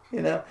 dude.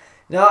 No,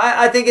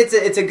 I think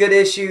it's a good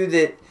issue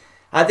that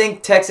I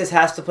think Texas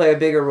has to play a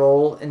bigger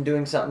role in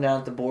doing something down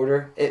at the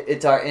border. It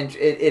is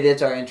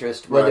our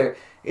interest. Whether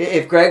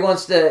if Greg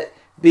wants to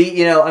be,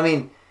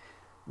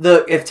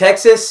 if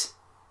Texas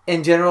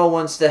in general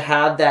wants to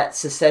have that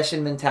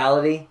secession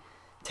mentality,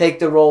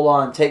 take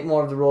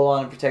more of the role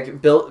on and protect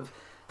it. Build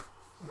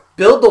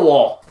the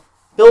wall.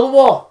 Build a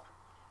wall.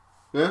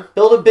 Yeah.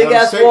 Build a big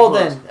ass wall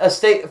funds. then, a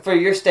state for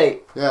your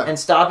state, and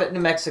stop it in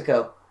New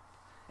Mexico,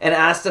 and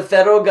ask the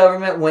federal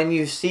government when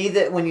you see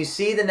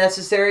the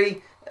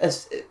necessary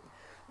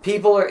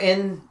people are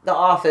in the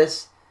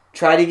office,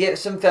 try to get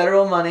some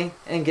federal money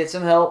and get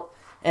some help,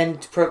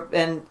 and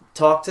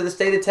talk to the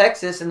state of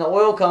Texas and the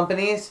oil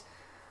companies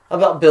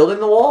about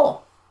building the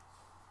wall.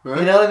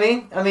 Right. You know what I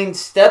mean? I mean,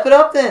 step it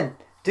up then,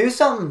 do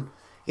something,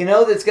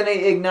 that's going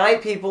to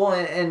ignite people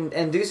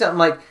and do something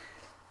like.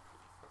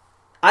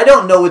 I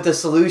don't know what the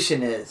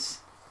solution is.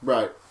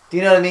 Right. Do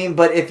you know what I mean?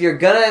 But if you're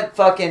gonna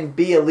fucking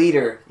be a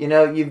leader,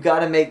 you've got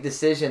to make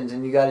decisions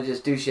and you got to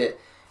just do shit.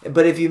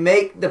 But if you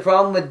the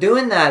problem with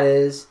doing that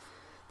is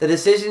the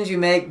decisions you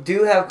make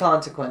do have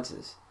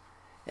consequences.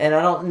 And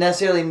I don't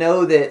necessarily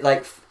know that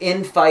like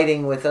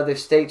infighting with other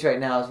states right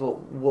now is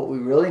what we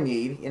really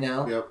need,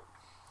 Yep.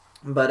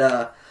 But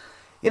man,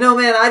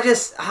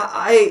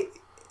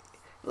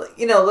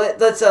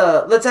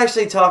 let's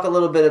actually talk a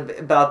little bit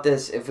about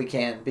this if we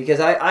can,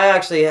 because I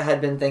actually had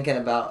been thinking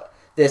about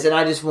this, and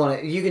I just want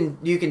to.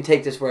 You can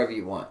take this wherever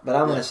you want, but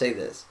I'm going to say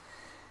this.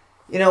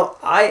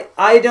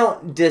 I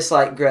don't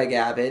dislike Greg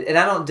Abbott, and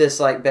I don't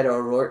dislike Beto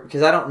O'Rourke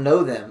because I don't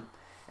know them.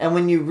 And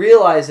when you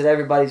realize that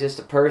everybody's just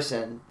a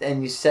person,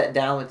 and you sit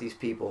down with these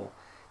people,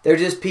 they're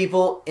just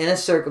people in a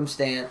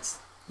circumstance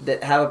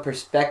that have a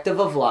perspective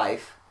of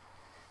life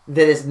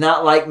that is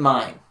not like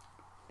mine.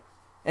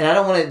 And I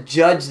don't want to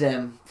judge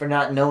them for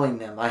not knowing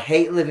them. I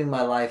hate living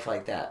my life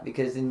like that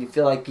because then you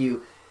feel like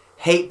you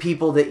hate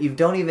people that you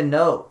don't even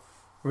know,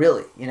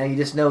 really. You know, you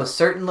just know a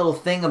certain little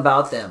thing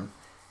about them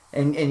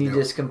and you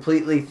just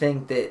completely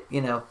think that, you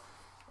know,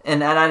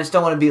 and I just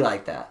don't want to be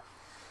like that.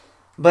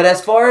 But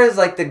as far as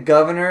like the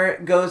governor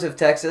goes of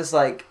Texas,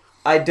 like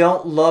I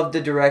don't love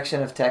the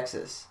direction of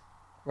Texas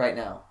right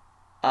now.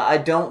 I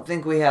don't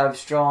think we have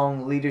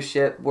strong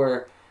leadership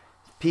where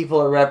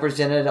people are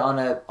represented on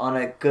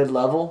a good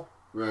level.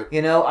 Right.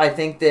 You know, I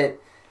think that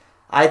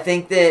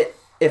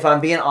if I'm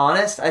being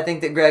honest, I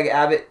think that Greg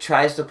Abbott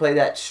tries to play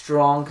that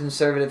strong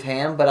conservative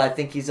hand, but I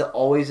think he's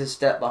always a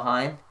step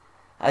behind.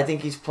 I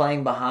think he's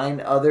playing behind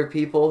other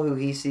people who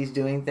he sees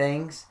doing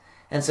things,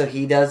 and so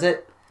he does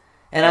it.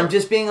 And I'm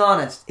just being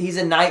honest. He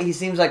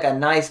seems like a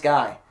nice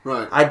guy.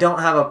 Right. I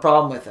don't have a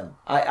problem with him.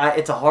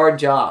 It's a hard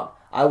job.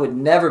 I would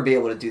never be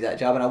able to do that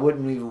job, and I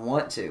wouldn't even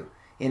want to,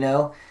 you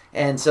know?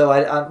 And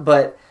so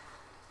but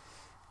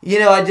you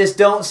know, I just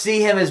don't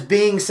see him as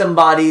being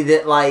somebody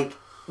that, like,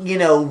 you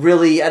know,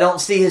 really, I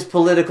don't see his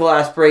political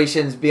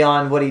aspirations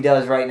beyond what he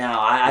does right now.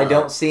 I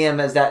don't see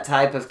him as that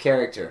type of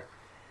character.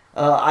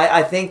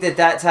 I think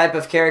that type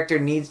of character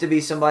needs to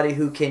be somebody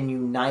who can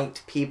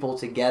unite people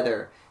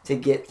together to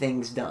get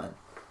things done.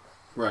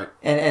 Right.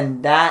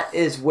 And that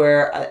is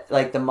where,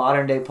 like, the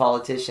modern-day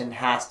politician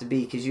has to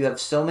be, because you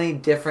have so many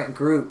different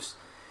groups.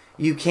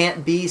 You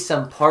can't be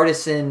some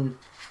partisan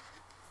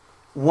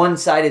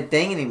one-sided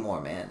thing anymore,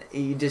 man.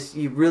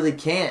 You really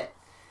can't.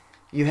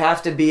 You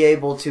have to be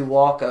able to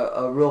walk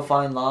a real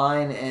fine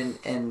line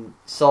and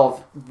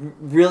solve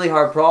really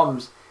hard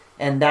problems,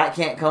 and that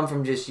can't come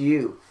from just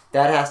you.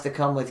 That has to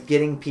come with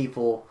getting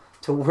people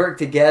to work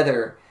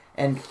together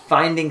and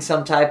finding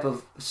some type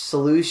of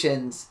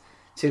solutions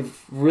to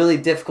really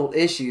difficult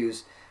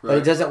issues. But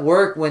it doesn't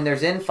work when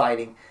there's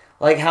infighting.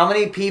 Like, how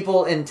many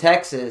people in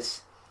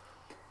Texas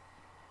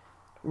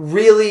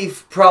really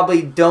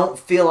probably don't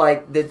feel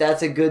like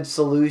that's a good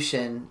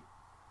solution,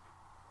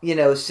 you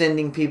know,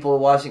 sending people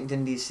to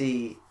Washington,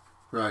 D.C.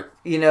 Right.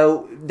 You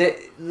know,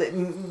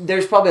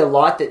 there's probably a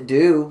lot that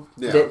do,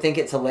 that think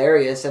it's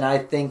hilarious, and I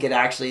think it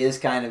actually is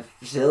kind of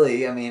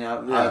silly. I mean,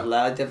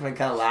 I definitely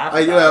kind of laugh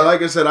about it.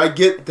 Like I said, I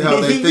get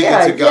how they think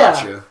it's a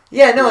gotcha.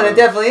 Yeah, no, and it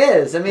definitely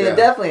is. I mean, it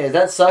definitely is.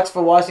 That sucks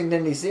for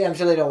Washington, D.C. I'm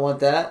sure they don't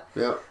want that.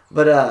 Yeah.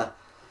 But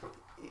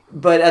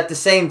at the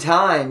same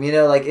time, you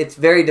know, like, it's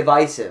very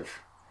divisive.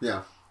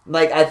 Yeah.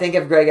 Like, I think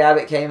if Greg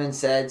Abbott came and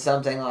said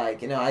something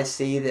like, you know, I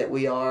see that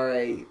we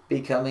are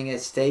becoming a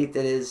state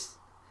that is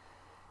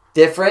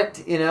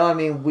different, you know, I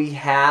mean, we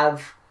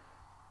have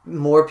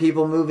more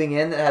people moving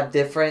in that have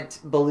different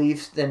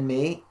beliefs than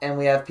me, and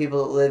we have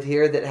people that live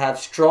here that have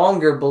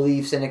stronger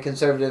beliefs in a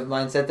conservative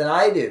mindset than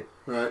I do.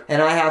 Right.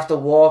 And I have to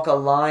walk a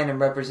line and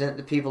represent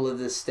the people of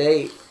this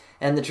state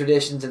and the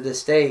traditions of this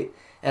state.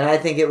 And I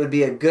think it would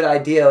be a good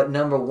idea,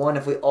 number one,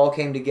 if we all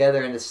came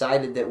together and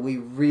decided that we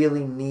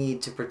really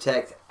need to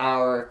protect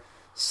our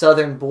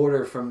southern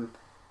border from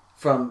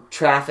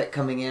traffic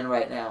coming in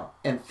right now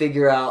and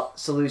figure out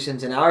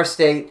solutions in our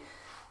state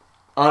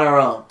on our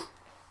own.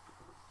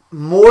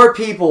 More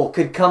people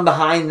could come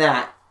behind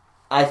that,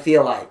 I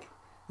feel like,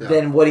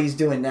 than what he's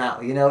doing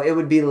now. You know, it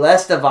would be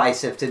less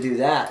divisive to do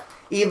that.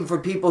 Even for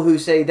people who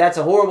say that's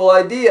a horrible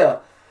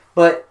idea.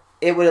 But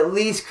it would at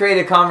least create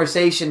a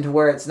conversation to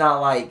where it's not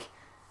like,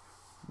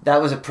 that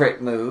was a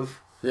prick move.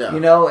 Yeah. You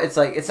know, it's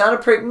like, it's not a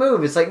prick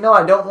move. It's like, no,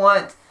 I don't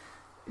want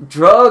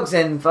drugs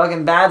and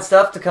fucking bad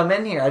stuff to come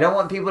in here. I don't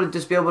want people to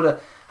just be able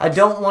to, I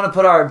don't want to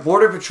put our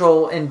border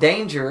patrol in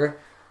danger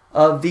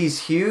of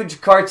these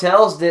huge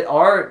cartels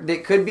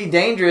that could be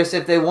dangerous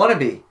if they want to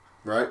be.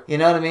 Right. You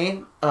know what I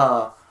mean?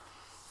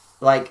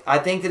 Like, I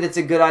think that it's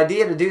a good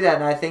idea to do that,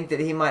 and I think that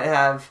he might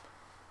have,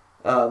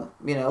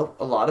 you know,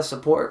 a lot of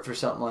support for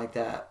something like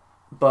that.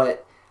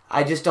 But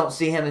I just don't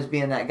see him as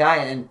being that guy.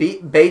 And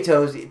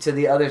Beto's to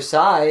the other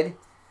side,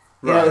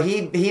 you know,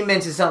 he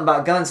mentioned something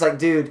about guns. Like,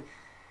 dude,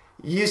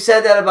 you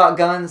said that about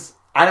guns.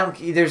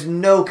 There's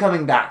no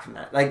coming back from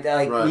that. Like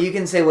you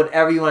can say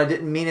whatever you want. I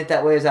didn't mean it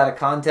that way. It was out of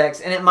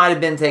context. And it might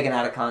have been taken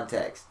out of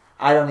context.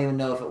 I don't even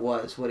know if it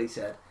was what he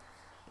said.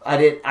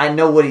 I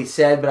know what he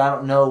said, but I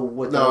don't know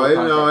what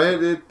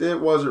it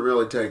wasn't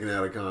really taken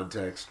out of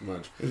context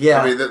much.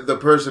 Yeah. I mean, the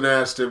person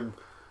asked him,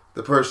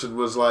 the person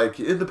was like,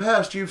 in the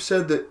past you've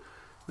said that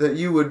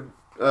you would,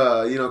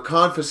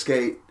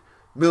 confiscate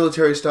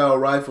military-style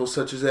rifles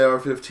such as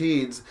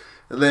AR-15s.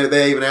 And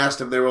they even asked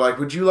him, they were like,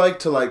 would you like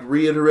to, like,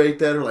 reiterate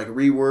that or, like,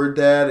 reword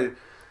that? And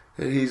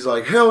he's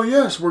like, hell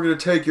yes, we're going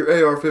to take your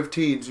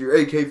AR-15s, your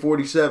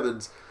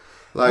AK-47s.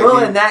 Like,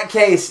 well, in that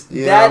case,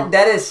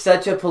 that is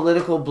such a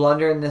political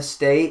blunder in this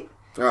state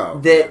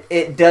that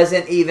it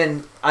doesn't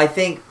even, I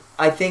think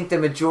the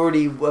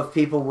majority of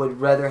people would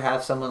rather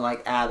have someone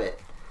like Abbott.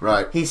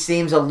 Right. He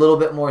seems a little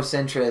bit more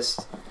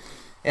centrist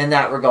in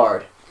that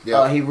regard.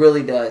 Yeah. He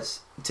really does.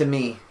 To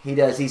me, he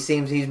does.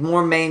 He's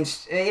more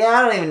mainstream. Yeah,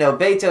 I don't even know.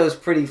 Beto's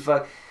pretty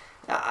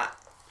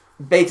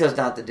Beto's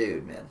not the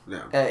dude, man.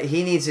 No.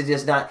 He needs to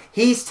just not.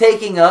 He's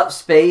taking up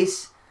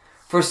space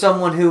for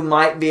someone who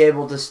might be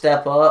able to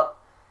step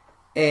up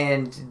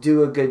and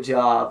do a good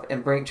job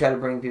and try to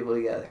bring people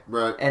together.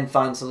 Right. And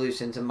find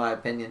solutions, in my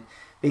opinion.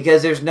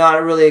 Because there's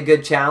not really a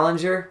good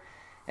challenger.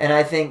 And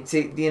I think,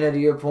 to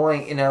your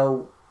point,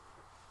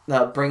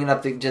 bringing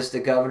up just the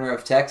governor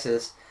of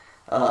Texas,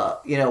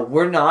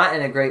 we're not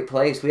in a great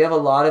place. We have a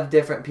lot of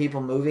different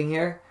people moving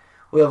here.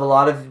 We have a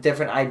lot of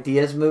different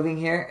ideas moving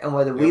here. And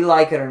whether we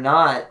like it or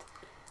not,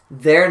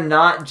 they're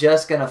not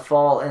just going to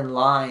fall in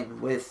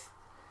line with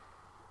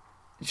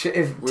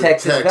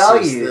Texas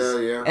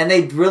values. And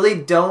they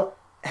really don't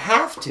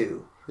have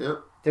to.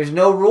 Yep. There's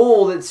no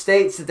rule that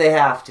states that they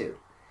have to.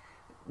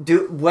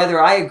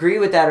 Whether I agree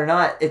with that or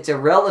not, it's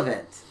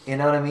irrelevant. You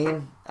know what I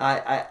mean?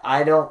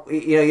 I don't,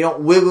 you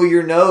don't wiggle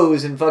your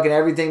nose and fucking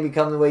everything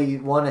become the way you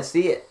want to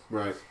see it.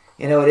 Right.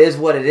 It is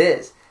what it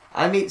is.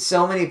 I meet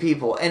so many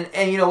people,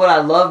 and you know what? I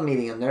love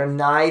meeting them. They're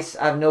nice.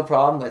 I have no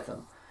problem with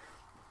them.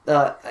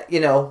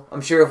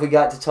 I'm sure if we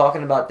got to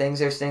talking about things,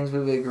 there's things we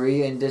would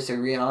agree and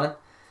disagree on.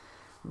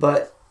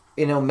 But,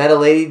 met a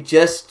lady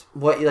just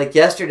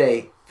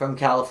yesterday from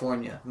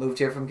California, moved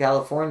here from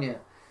California,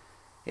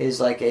 is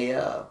like in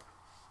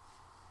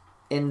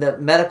the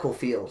medical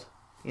field,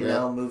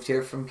 moved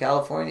here from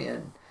California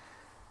and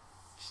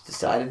just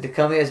decided to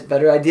come here. It's a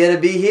better idea to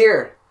be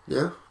here.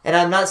 Yeah. And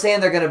I'm not saying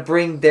they're going to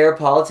bring their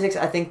politics.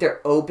 I think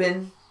they're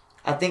open.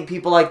 I think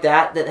people like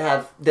that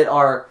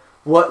are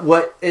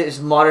what is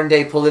modern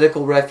day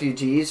political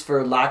refugees,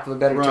 for lack of a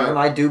better term.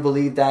 I do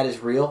believe that is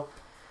real.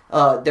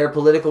 They're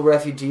political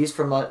refugees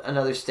from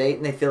another state,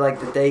 and they feel like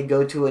that they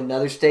go to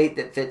another state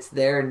that fits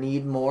their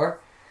need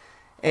more.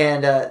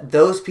 And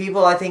those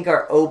people, I think,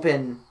 are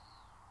open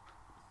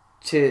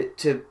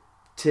to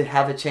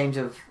have a change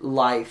of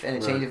life and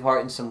a change of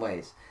heart in some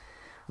ways.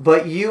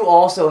 But you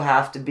also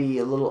have to be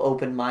a little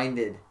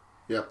open-minded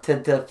to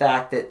the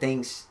fact that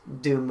things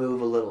do move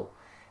a little.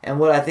 And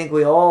what I think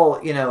we all,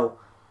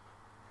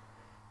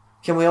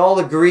 can we all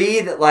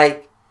agree that,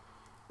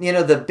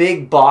 the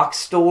big box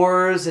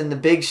stores and the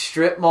big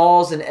strip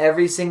malls in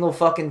every single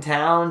fucking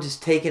town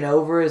just taking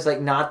over is,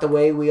 not the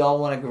way we all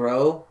want to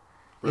grow?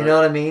 You know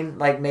what I mean?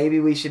 Maybe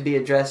we should be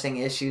addressing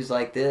issues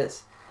like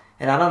this.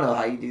 And I don't know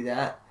how you do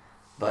that.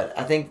 But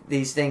I think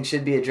these things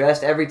should be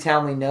addressed. Every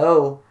town we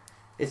know,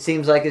 it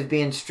seems like is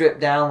being stripped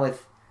down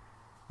with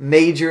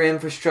major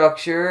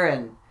infrastructure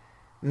and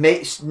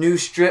new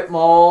strip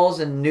malls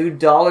and new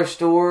dollar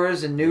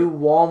stores and new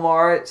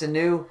Walmarts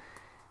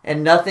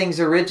and nothing's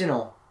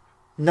original.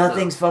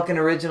 Nothing's fucking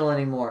original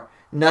anymore.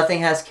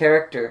 Nothing has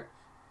character.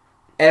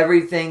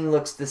 Everything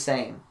looks the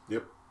same.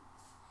 Yep.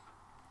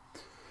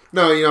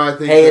 No, I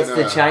think... Hey, it's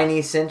the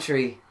Chinese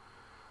century.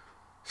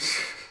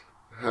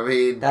 I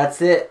mean...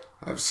 That's it.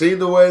 I've seen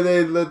the way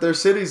they let their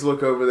cities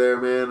look over there,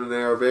 man, and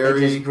they are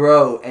very... They just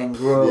grow and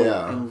grow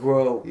and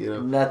grow.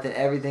 Nothing.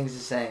 Everything's the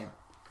same.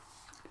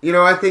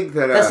 I think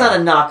that... That's not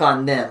a knock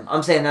on them.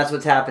 I'm saying that's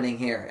what's happening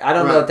here. I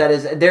don't know if that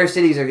is... Their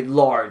cities are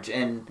large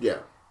and... Yeah.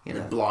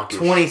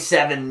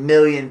 27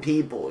 million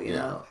people, you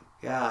know.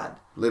 God.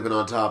 Living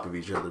on top of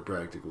each other,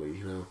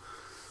 practically,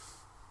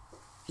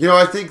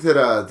 I think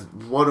that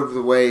one of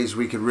the ways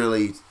we could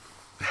really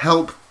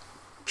help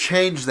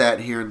change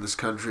that here in this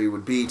country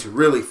would be to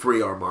really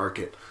free our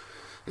market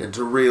and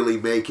to really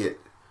make it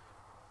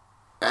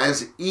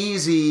as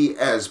easy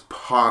as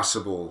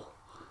possible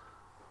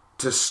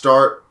to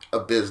start a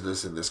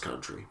business in this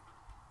country.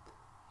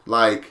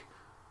 I'm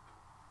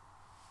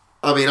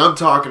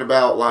talking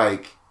about,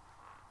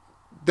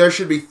 there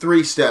should be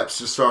 3 steps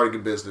to starting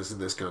a business in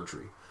this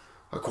country.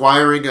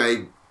 Acquiring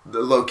a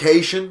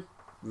location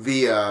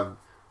via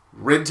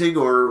renting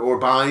or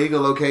buying a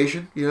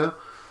location,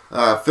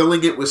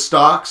 filling it with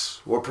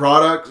stocks or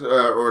products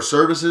or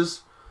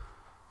services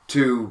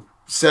to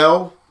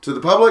sell to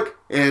the public,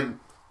 and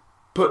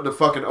putting a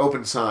fucking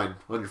open sign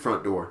on your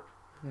front door.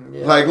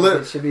 Yeah,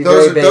 those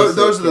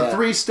are the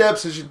 3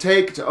 steps it should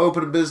take to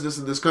open a business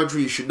in this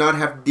country. You should not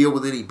have to deal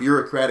with any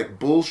bureaucratic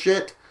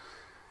bullshit.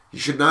 You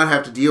should not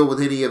have to deal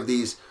with any of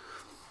these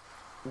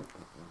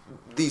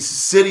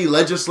city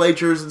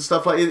legislatures and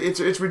stuff like it.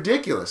 It's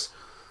ridiculous.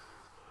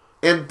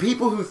 And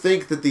people who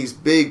think that these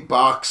big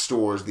box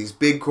stores, these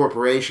big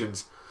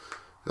corporations,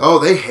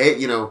 they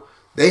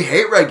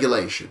hate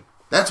regulation.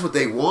 That's what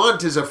they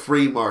want, is a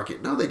free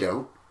market. No, they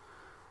don't.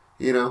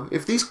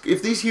 If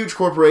these huge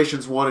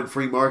corporations wanted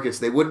free markets,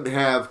 they wouldn't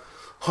have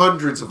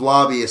hundreds of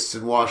lobbyists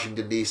in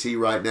Washington, D.C.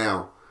 right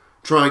now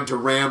trying to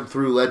ram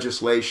through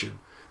legislation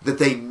that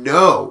they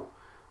know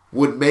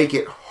would make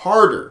it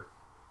harder,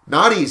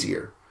 not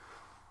easier,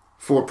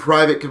 for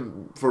private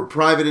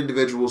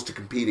individuals to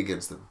compete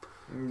against them,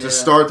 to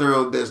start their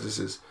own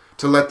businesses,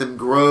 to let them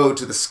grow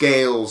to the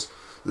scales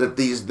that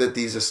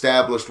these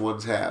established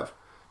ones have.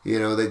 They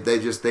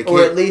can't,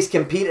 or at least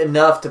compete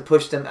enough to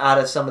push them out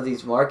of some of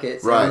these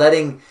markets, right.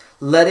 And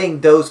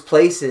letting those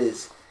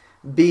places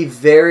be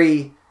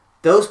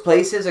those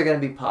places are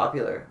going to be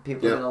popular.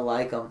 People are going to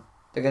like them.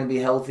 They're going to be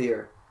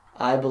healthier.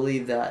 I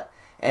believe that.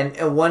 And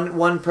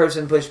one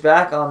person pushed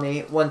back on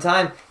me one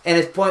time, and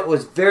his point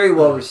was very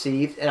well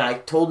received, and I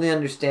totally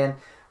understand.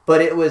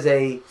 But it was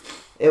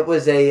it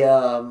was a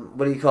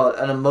what do you call it?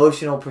 An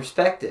emotional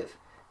perspective,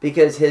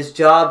 because his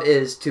job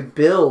is to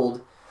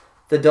build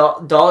the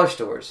dollar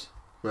stores.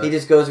 Right. He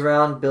just goes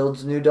around,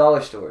 builds new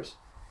dollar stores.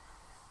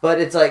 But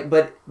it's like,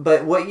 but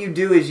what you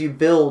do is you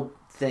build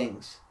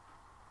things.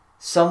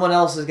 Someone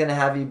else is going to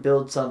have you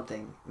build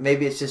something.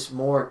 Maybe it's just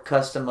more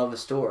custom of a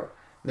store.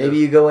 Maybe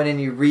you go in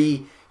and you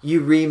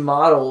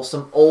remodel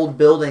some old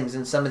buildings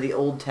in some of the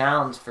old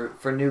towns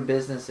for new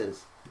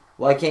businesses.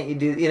 Why can't you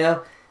do,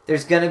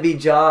 there's going to be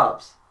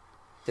jobs.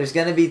 There's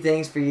going to be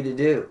things for you to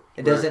do.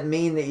 It doesn't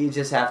mean that you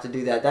just have to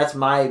do that. That's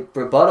my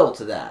rebuttal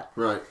to that.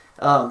 Right.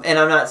 And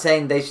I'm not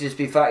saying they should just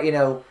be fired,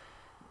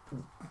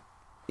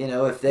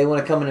 if they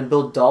want to come in and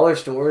build dollar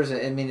stores,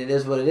 I mean, it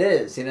is what it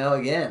is,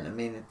 again, I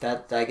mean,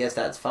 that, I guess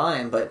that's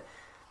fine, but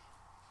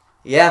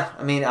yeah,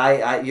 I mean,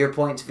 your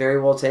point's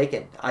very well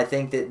taken. I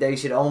think that they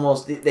should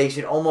almost,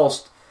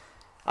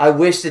 I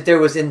wish that there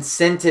was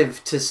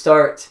incentive to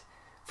start,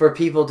 for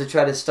people to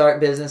try to start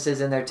businesses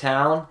in their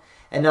town,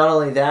 and not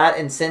only that,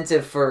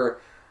 incentive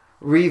for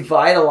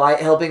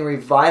helping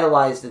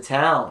revitalize the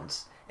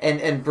towns,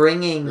 and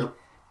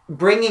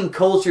bringing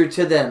culture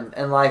to them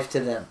and life to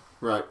them.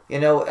 Right.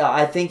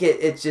 I think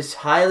it's just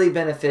highly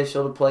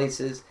beneficial to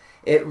places.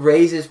 It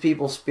raises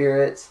people's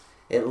spirits.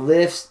 It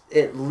lifts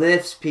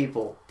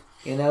people.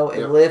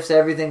 It lifts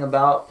everything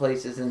about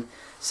places. And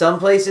some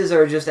places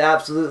are just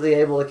absolutely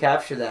able to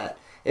capture that.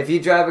 If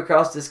you drive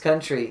across this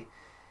country,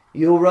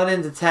 you'll run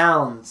into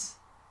towns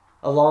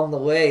along the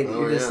way that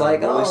you're just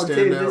like, really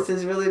dude, this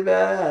is really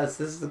badass.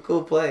 This is a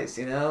cool place,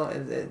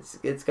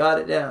 It's got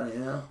it down,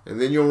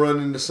 And then you'll run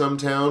into some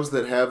towns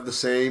that have the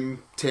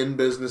same 10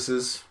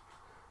 businesses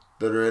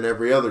that are in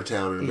every other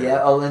town in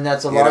America. Yeah, and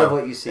that's a lot of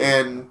what you see.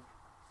 And,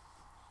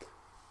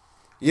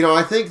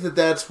 I think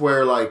that's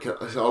where, like,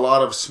 a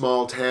lot of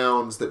small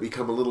towns that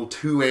become a little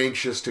too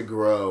anxious to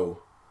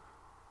grow,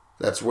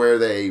 that's where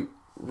they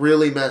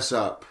really mess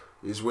up,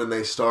 is when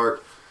they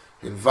start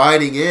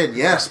inviting in,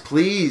 yes,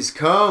 please,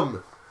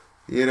 come,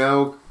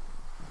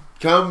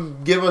 come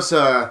give us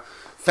a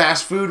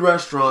fast food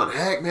restaurant.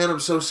 Heck, man, I'm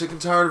so sick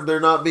and tired of there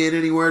not being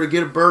anywhere to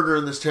get a burger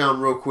in this town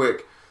real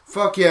quick.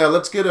 Fuck yeah,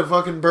 let's get a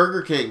fucking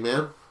Burger King,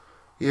 man.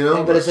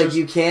 But it's like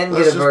you can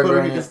get a burger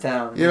in this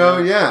town.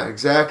 Yeah,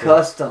 exactly.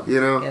 Custom.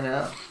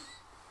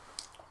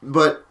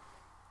 But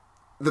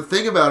the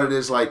thing about it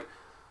is, like,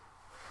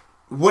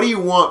 what do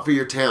you want for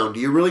your town? Do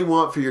you really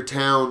want for your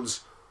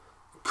town's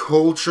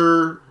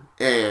culture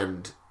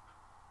and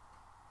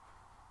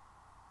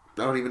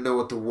I don't even know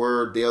what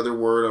the other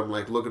word I'm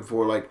like looking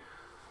for,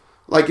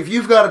 like if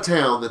you've got a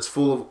town that's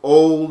full of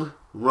old,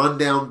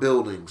 rundown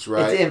buildings,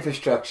 right? It's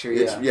infrastructure,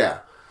 yeah.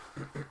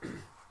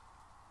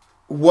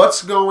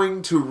 What's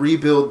going to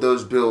rebuild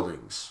those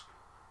buildings?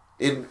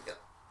 In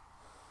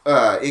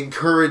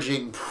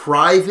encouraging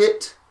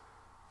private,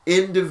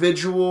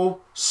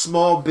 individual,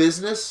 small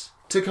business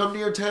to come to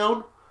your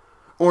town,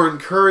 or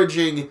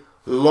encouraging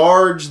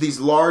these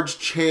large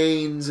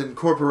chains and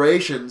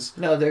corporations?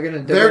 No, they're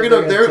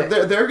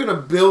gonna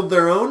build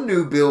their own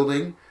new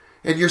building,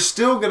 and you're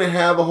still gonna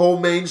have a whole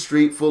main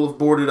street full of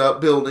boarded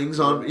up buildings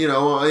in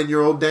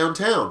your old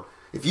downtown.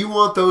 If you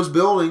want those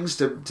buildings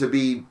to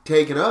be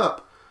taken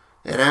up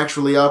and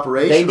actually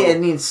operational, they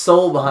need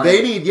soul behind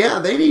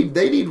them.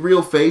 They need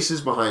real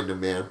faces behind them,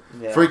 man.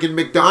 Yeah. Freaking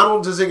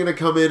McDonald's isn't going to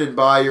come in and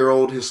buy your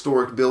old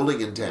historic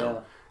building in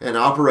town and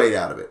operate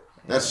out of it.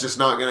 That's just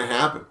not going to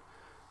happen.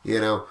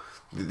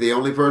 The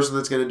only person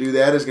that's going to do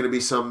that is going to be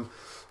some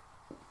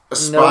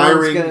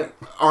aspiring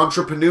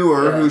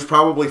entrepreneur who's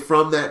probably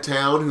from that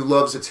town, who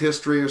loves its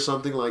history or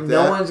something like that.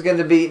 No one's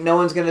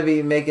gonna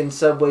be making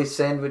Subway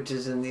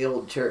sandwiches in the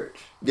old church.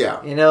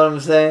 Yeah. You know what I'm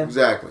saying?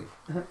 Exactly.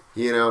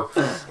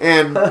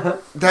 And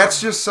that's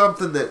just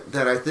something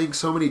that I think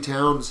so many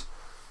towns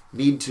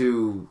need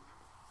to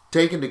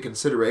take into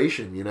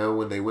consideration,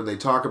 when they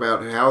talk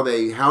about how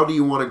do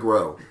you want to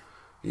grow?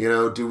 Do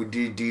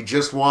you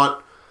just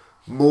want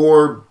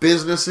more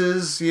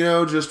businesses,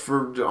 just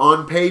for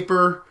on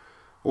paper?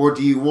 Or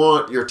do you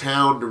want your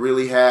town to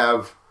really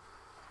have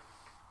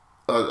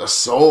a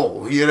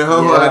soul? Do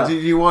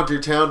you want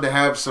your town to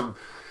have some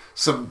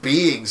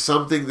being,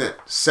 something that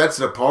sets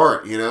it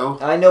apart?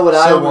 I know what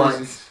I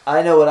want.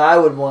 I know what I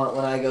would want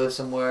when I go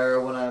somewhere,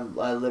 or when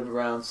I live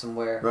around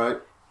somewhere. Right.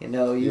 You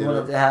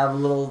want it to have a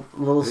little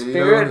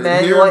spirit,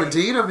 man. Here in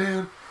Medina,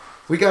 man,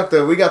 we got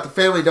the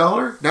Family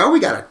Dollar. Now we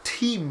got a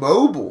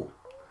T-Mobile.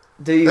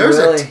 Do you There's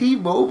really? a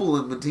T-Mobile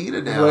in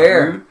Medina now.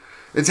 Where?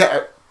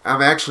 Dude.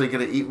 I'm actually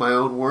going to eat my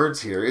own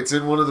words here. It's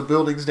in one of the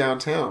buildings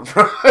downtown.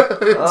 Man.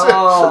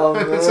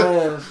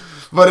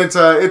 But it's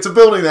a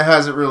building that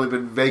hasn't really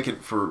been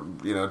vacant for,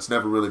 it's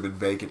never really been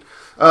vacant.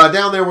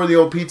 Down there where the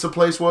old pizza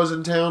place was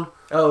in town.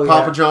 Oh,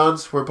 Papa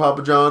John's, where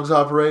Papa John's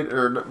operate,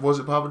 or was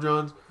it Papa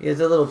John's? Yeah,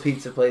 it's a little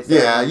pizza place.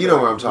 Yeah, you know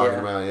what I'm talking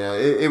about. Yeah,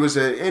 it was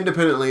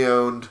independently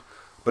owned,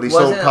 but he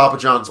sold Papa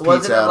John's pizza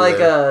out of there.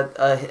 Wasn't it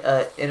like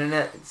a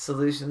internet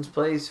solutions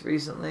place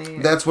recently?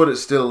 That's what it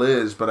still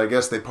is, but I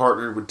guess they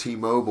partnered with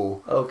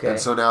T-Mobile. Okay. And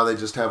so now they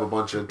just have a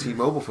bunch of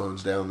T-Mobile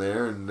phones down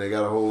there, and they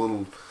got a whole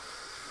little,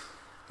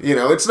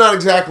 It's not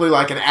exactly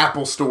like an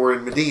Apple store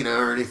in Medina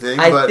or anything.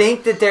 I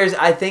think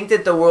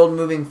that the world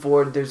moving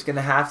forward, there's going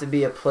to have to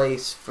be a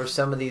place for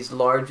some of these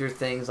larger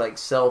things like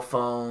cell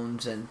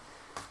phones and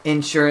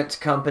insurance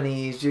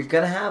companies. You're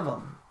going to have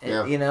them.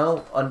 Yeah.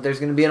 There's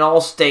going to be an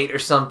Allstate or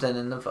something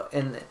in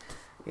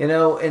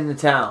the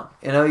town.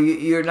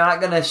 You're not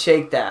going to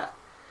shake that.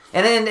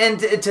 And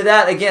to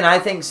that, again, I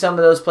think some of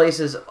those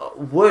places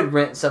would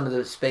rent some of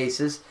those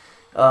spaces.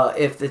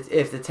 If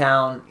the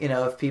town,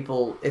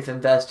 if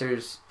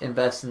investors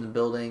invest in the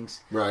buildings,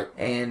 right,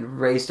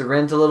 and raise the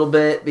rent a little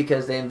bit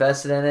because they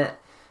invested in it,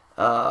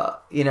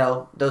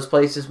 those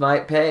places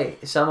might pay.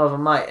 Some of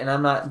them might, and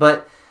I'm not.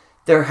 But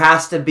there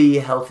has to be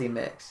a healthy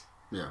mix.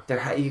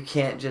 Yeah, you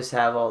can't just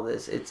have all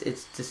this. It's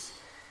just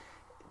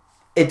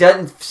it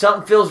doesn't.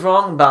 Something feels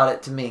wrong about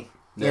it to me.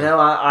 Yeah.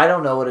 I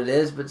don't know what it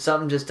is, but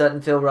something just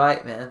doesn't feel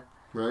right, man.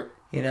 Right.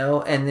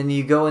 And then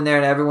you go in there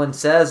and everyone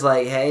says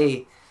like,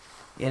 hey.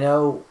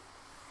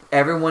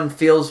 Everyone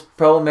feels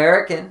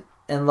pro-American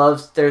and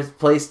loves their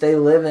place they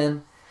live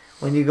in.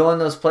 When you go in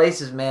those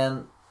places,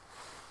 man,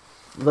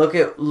 look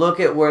at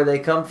where they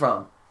come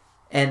from.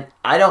 And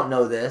I don't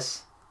know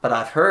this, but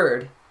I've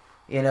heard,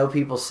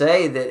 people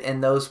say that in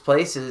those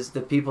places,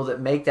 the people that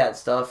make that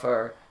stuff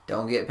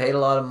don't get paid a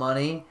lot of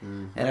money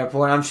and are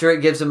poor. And I'm sure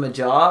it gives them a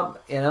job,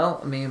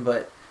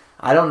 but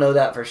I don't know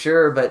that for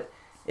sure. But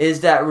is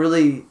that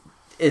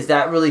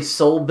really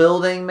soul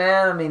building,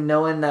 man?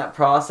 Knowing that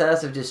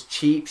process of just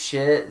cheap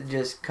shit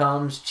just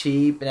comes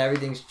cheap and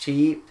everything's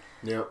cheap.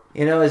 Yep.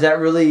 Is that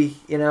really,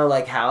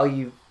 like how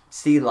you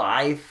see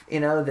life?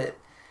 That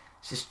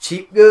it's just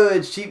cheap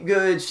goods, cheap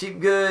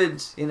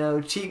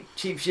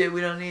shit.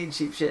 We don't need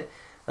cheap shit.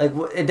 Like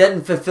it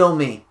doesn't fulfill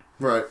me.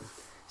 Right.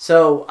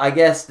 So I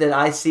guess that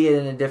I see it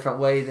in a different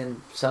way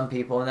than some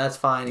people, and that's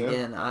fine. Yep.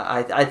 Again,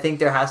 I think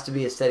there has to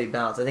be a steady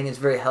balance. I think it's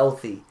very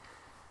healthy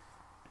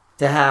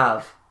to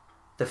have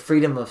the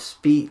freedom of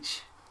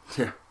speech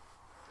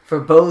for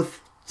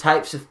both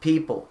types of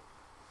people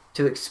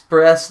to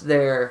express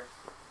their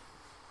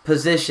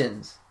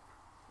positions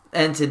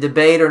and to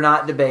debate or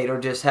not debate or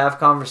just have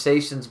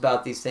conversations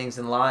about these things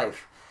in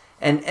life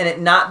and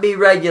it not be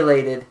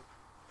regulated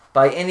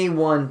by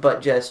anyone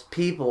but just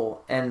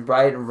people and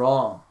right and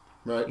wrong.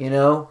 Right.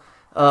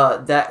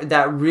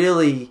 That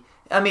really,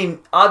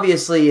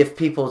 obviously if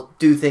people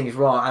do things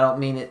wrong, I don't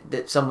mean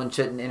that someone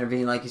shouldn't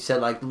intervene, like you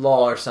said, like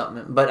law or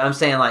something, but I'm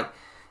saying like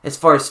as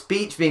far as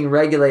speech being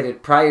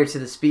regulated prior to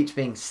the speech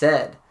being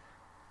said,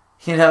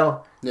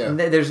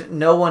 there's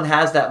no one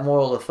has that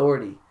moral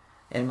authority,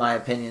 in my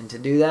opinion, to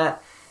do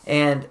that.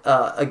 And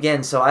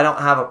again, so I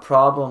don't have a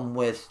problem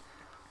with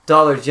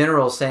Dollar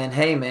General saying,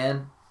 "Hey,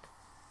 man,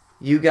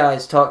 you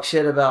guys talk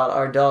shit about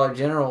our Dollar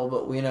General,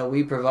 but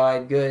we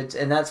provide goods,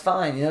 and that's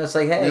fine." It's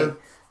like, hey,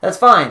 that's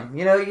fine.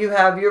 You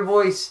have your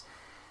voice,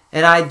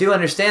 and I do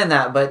understand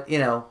that, but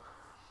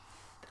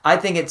I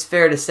think it's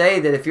fair to say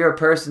that if you're a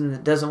person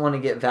that doesn't want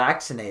to get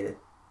vaccinated,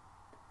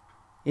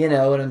 you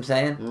know what I'm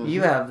saying? Mm-hmm.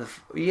 You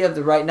have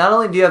the right. Not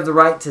only do you have the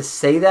right to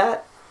say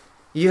that,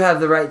 you have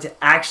the right to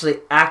actually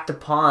act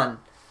upon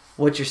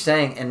what you're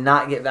saying and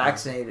not get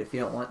vaccinated if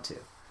you don't want to.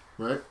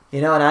 Right.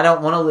 And I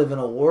don't want to live in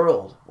a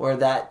world where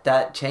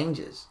that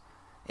changes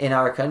in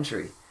our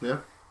country. Yeah.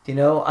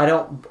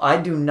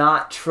 I do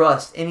not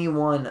trust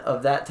anyone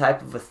of that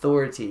type of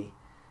authority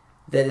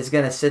that is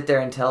going to sit there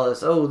and tell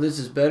us, "Oh, this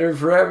is better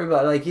for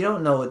everybody." Like, you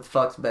don't know what the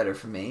fuck's better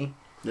for me.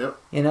 Yep.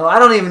 I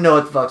don't even know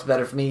what the fuck's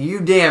better for me. You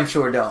damn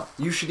sure don't.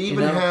 You should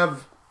even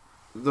have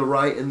the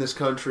right in this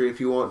country, if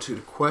you want to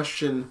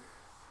question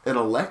an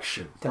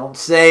election. Don't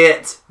say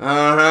it.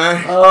 All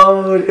right.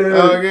 Oh, dude.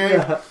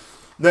 Okay.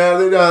 Now,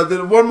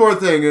 one more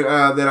thing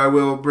that I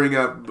will bring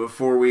up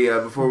before we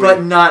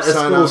but not a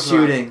school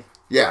shooting.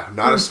 Yeah,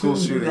 not a school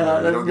shooting.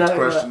 No, you don't get to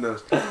question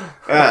those.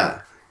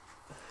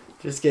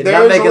 Just kidding.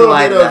 Not making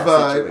light of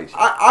that situation.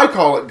 I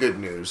call it good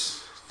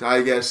news.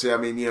 I guess.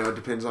 It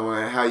depends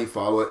on how you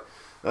follow it.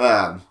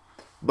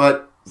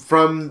 But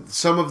from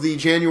some of the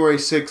January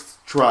 6th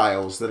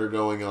trials that are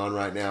going on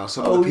right now,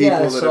 some of the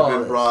people that have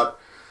been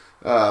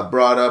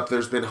brought up,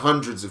 there's been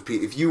hundreds of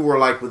people. If you were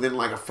within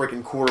a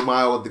freaking quarter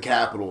mile of the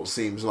Capitol, it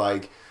seems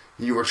like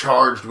you were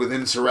charged with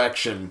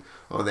insurrection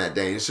on that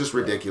day. It's just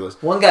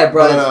ridiculous. One guy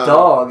brought his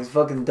dog. His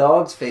fucking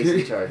dog's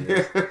facing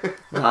charges.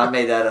 No, I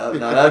made that up.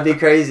 No, that would be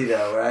crazy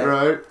though, right?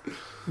 Right.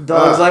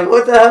 Dog's like,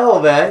 what the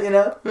hell, man?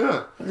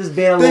 Yeah. I'm just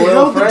being a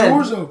loyal loyal friend. They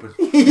held the doors open.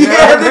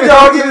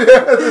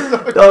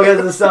 The dog has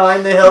a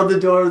sign. They held the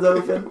doors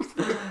open.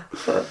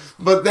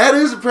 But that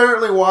is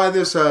apparently why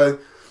this.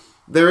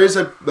 There is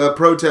a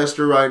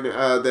protester right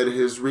now that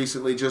has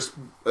recently just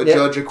a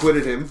judge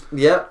acquitted him.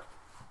 Yep.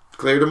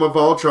 Cleared him of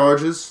all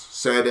charges.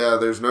 Said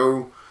there's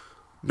no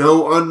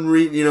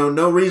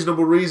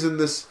reasonable reason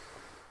this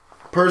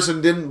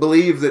person didn't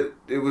believe that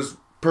it was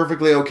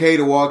perfectly okay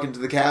to walk into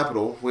the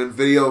Capitol when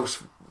video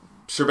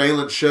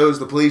surveillance shows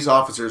the police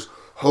officers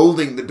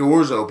holding the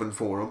doors open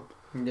for him.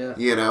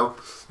 Yeah.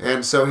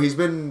 And so he's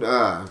been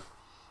let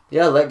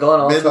go on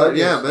all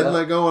charges.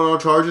 Let go on all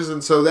charges,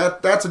 and so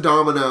that's a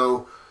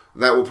domino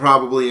that will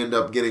probably end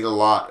up getting a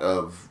lot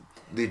of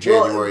the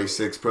January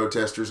 6th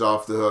protesters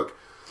off the hook.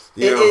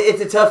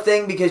 It's a tough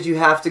thing because you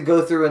have to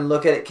go through and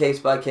look at it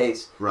case by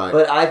case. Right.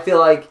 But I feel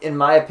like, in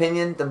my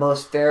opinion, the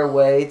most fair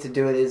way to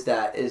do it is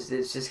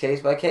it's just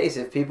case by case.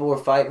 If people were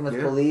fighting with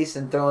police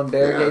and throwing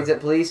barricades at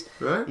police,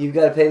 you've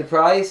got to pay the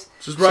price.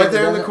 Just right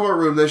there in the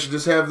courtroom, they should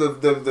just have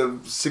the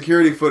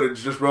security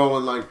footage just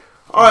rolling like,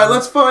 all right,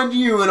 let's find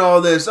you and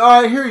all this.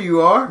 All right, here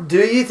you are. Do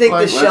you think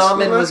the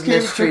shaman was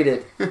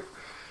mistreated?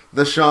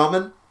 The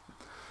shaman?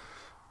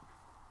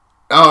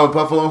 Oh,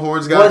 Buffalo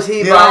Horns guy? Was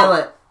he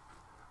violent?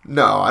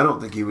 No, I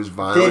don't think he was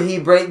violent. Did he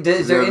break?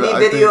 Is there any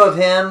video of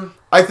him?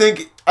 I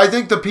think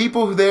the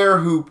people there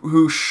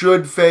who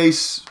should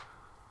face,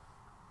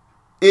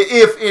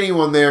 if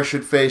anyone there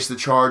should face the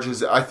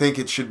charges, I think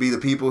it should be the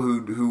people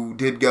who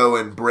did go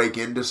and break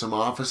into some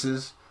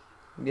offices.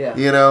 Yeah.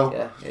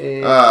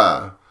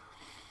 Yeah.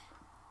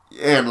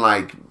 And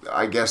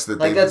I guess that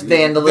that's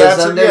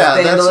vandalism.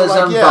 There's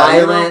vandalism,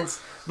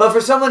 violence. But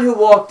for someone who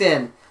walked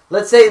in,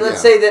 let's say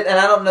that, and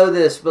I don't know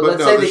this, but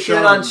let's say the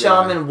QAnon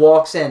shaman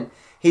walks in.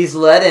 He's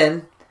let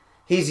in.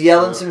 He's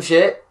yelling some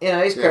shit.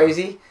 He's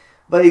crazy.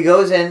 But he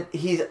goes in.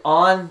 He's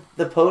on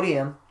the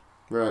podium.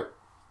 Right.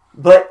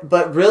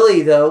 But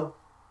really, though,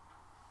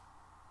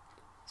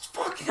 it's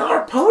fucking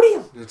our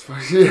podium. It's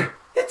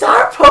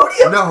our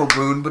podium. No,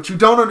 Boone, but you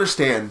don't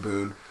understand,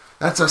 Boone.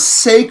 That's a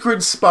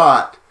sacred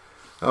spot.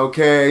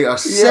 Okay? A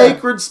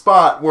sacred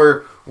spot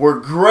where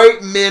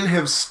great men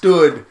have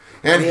stood.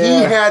 And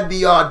he had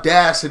the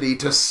audacity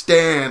to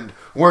stand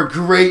where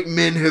great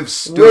men have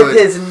stood. With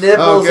his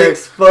nipples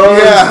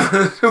exposed. Yeah.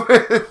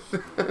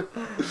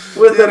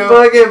 With the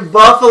fucking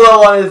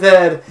buffalo on his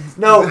head.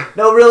 No,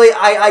 really,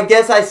 I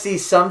guess I see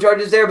some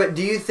charges there, but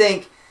do you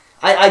think...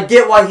 I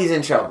get why he's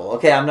in trouble.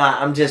 Okay,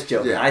 I'm just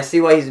joking. Yeah. I see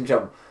why he's in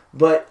trouble.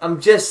 But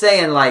I'm just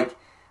saying,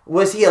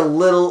 was he a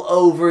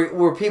little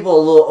were people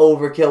a little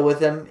overkill with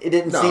him? It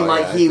didn't seem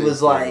like he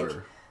was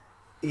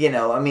he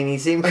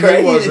seemed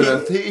crazy.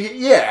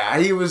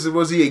 He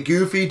was he a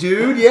goofy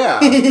dude?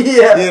 Yeah.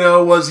 Yeah.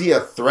 Was he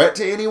a threat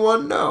to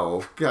anyone?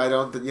 No. I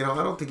don't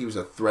think he was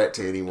a threat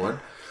to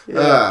anyone.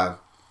 Yeah.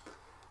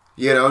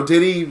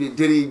 Did he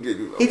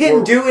He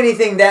didn't do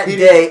anything that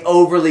day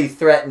overly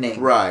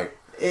threatening. Right.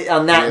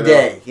 On that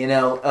day,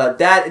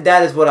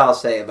 that is what I'll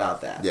say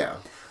about that. Yeah.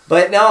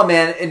 But no,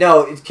 man,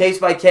 case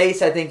by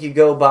case, I think you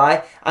go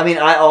by. I mean,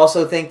 I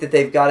also think that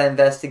they've got to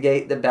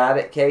investigate the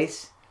Babbitt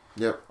case.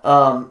 Yep.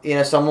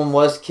 Someone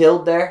was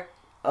killed there.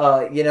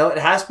 It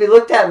has to be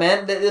looked at,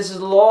 man. This is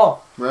the law.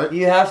 Right.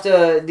 You have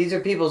to. These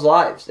are people's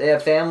lives. They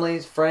have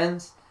families,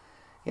 friends.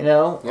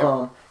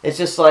 Yep. It's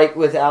just like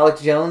with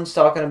Alex Jones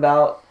talking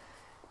about.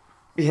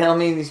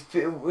 When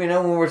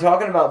we're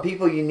talking about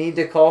people, you need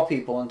to call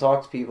people and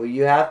talk to people.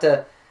 You have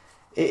to,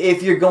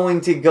 if you're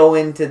going to go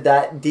into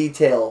that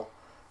detail,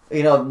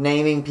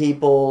 naming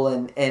people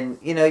and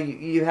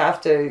you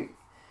have to.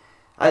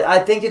 I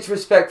think it's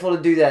respectful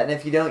to do that, and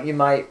if you don't, you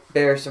might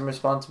bear some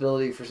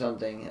responsibility for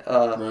something.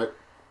 Right.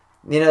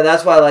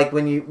 That's why,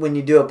 when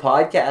you do a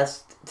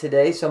podcast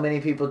today, so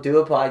many people do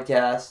a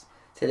podcast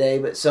today,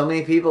 but so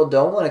many people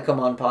don't want to come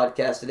on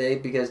podcast today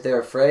because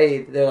they're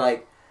afraid. They're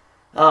like,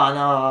 "Oh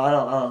no, I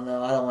don't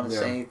know. I don't want to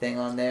say anything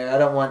on there.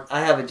 I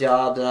have a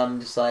job that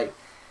I'm just like,"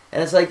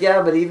 and it's like,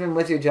 yeah, but even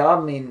with your job,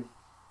 I mean,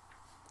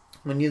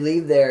 when you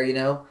leave there,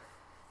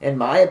 in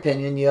my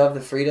opinion, you have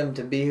the freedom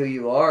to be who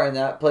you are, and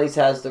that place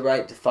has the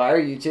right to fire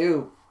you,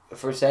 too,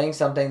 for saying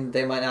something that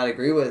they might not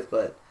agree with.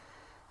 But,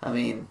 I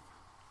mean,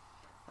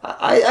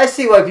 I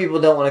see why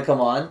people don't want to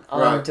come on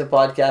to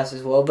podcasts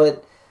as well.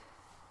 But,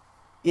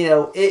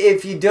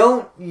 if you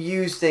don't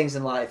use things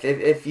in life,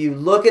 if you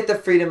look at the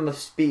freedom of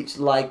speech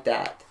like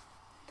that,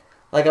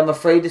 like I'm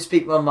afraid to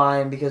speak my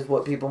mind because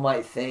what people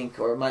might think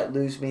or it might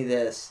lose me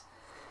this,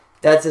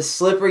 that's a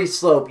slippery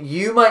slope.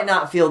 You might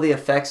not feel the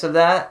effects of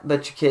that,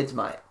 but your kids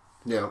might.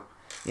 Yeah.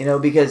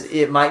 Because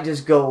it might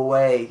just go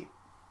away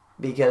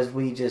because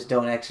we just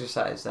don't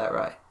exercise that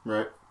right.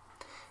 Right.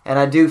 And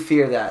I do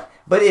fear that.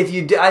 But if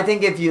you do, I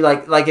think if you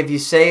if you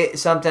say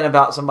something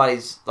about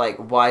somebody's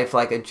wife,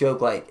 like a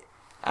joke,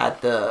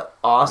 at the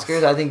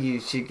Oscars, I think you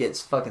should get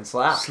fucking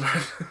slapped.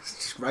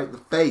 Just right in the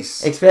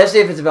face.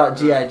 Especially if it's about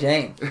G.I.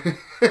 Jane.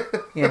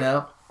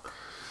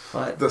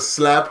 But the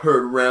slap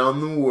heard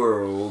round the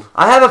world.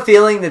 I have a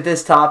feeling that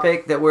this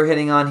topic that we're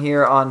hitting on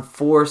here on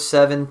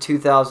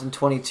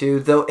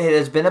 4/7/2022, though it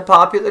has been a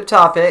popular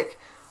topic,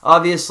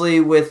 obviously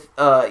with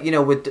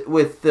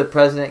with the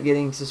president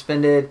getting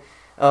suspended,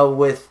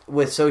 with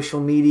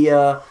social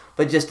media,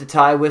 but just to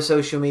tie with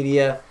social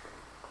media,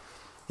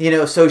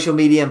 social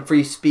media and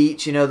free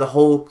speech, the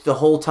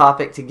whole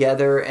topic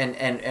together,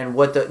 and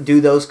what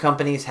do those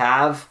companies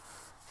have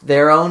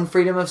their own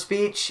freedom of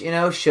speech,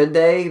 should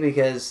they?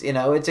 Because,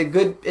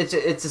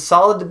 it's a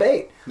solid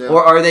debate. Yeah.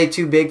 Or are they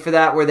too big for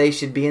that, where they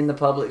should be in the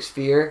public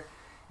sphere,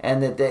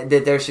 and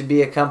that there should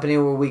be a company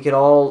where we could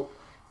all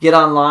get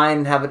online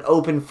and have an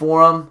open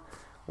forum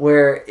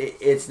where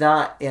it's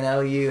not,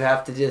 you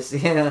have to just,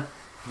 right.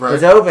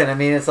 It's open. I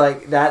mean, it's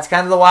like, that's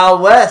kind of the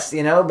Wild West,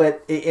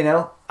 but,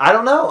 I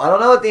don't know. I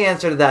don't know what the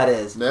answer to that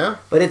is. Yeah.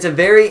 But it's a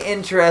very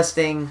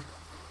interesting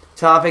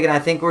topic, and I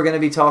think we're going to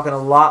be talking a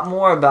lot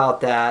more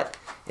about that,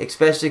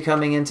 especially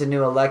coming into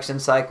new election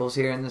cycles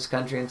here in this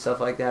country and stuff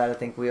like that. I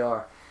think we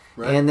are.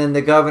 Right. And then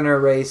the governor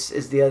race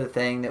is the other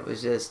thing that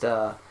was just,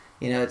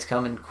 it's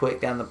coming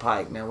quick down the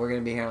pike, man. We're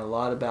going to be hearing a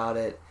lot about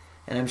it,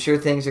 and I'm sure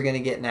things are going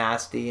to get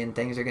nasty and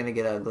things are going to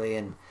get ugly.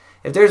 And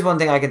if there's one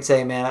thing I can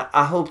say, man,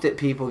 I hope that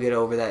people get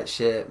over that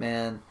shit,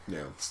 man.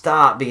 Yeah.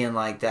 Stop being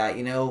like that,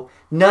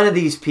 None of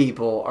these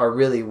people are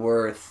really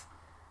worth,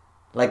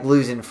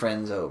 losing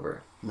friends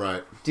over.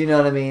 Right. Do you know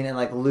what I mean? And,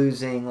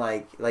 losing,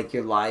 like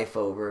your life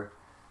over.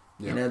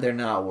 Yeah. They're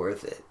not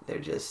worth it. They're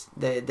just,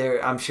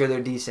 they're I'm sure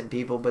they're decent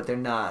people, but they're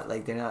not.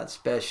 They're not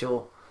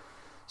special.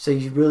 So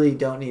you really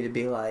don't need to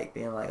be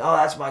being like, oh,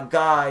 that's my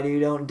guy,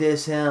 dude, don't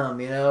diss him,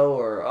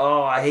 or,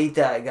 oh, I hate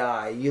that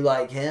guy. You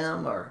like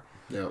him? Or...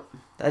 Yep.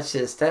 That's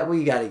just that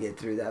we got to get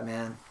through that,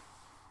 man.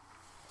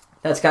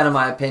 That's kind of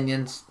my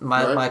opinions,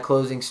 my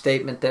closing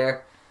statement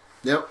there.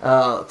 Yep.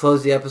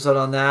 Close the episode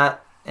on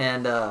that,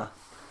 and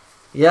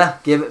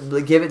give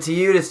it to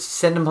you to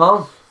send them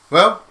home.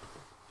 Well,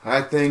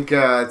 I think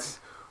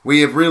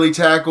we have really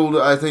tackled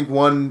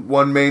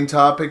one main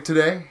topic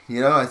today.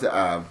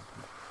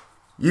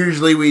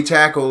 Usually we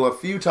tackle a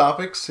few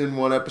topics in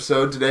one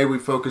episode. Today we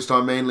focused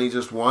on mainly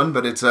just one,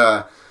 but it's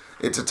a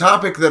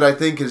topic that I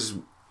think is,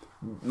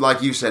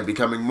 like you said,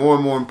 becoming more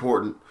and more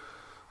important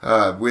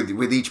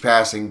with each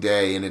passing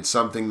day, and it's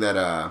something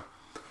that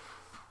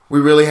we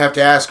really have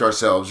to ask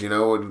ourselves.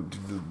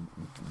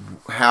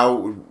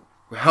 How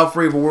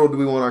free of a world do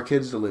we want our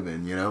kids to live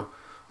in?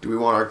 Do we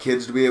want our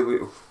kids to be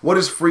able? What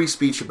is free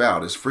speech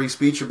about? Is free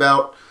speech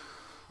about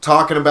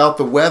talking about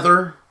the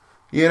weather?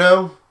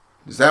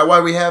 Is that why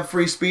we have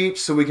free speech,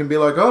 so we can be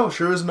like, oh,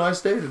 sure is a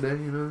nice day today?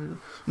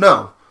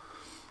 No.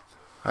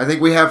 I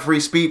think we have free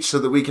speech so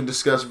that we can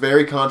discuss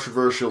very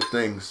controversial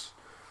things,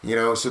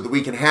 so that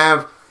we can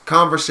have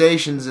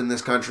conversations in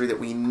this country that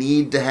we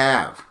need to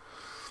have.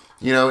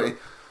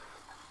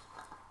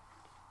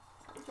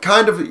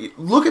 Kind of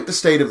look at the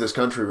state of this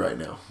country right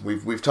now.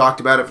 We've talked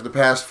about it for the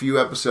past few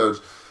episodes.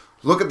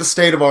 Look at the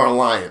state of our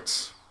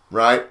alliance,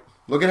 right?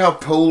 Look at how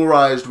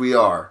polarized we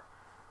are.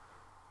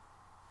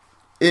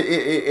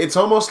 It's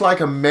almost like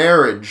a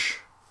marriage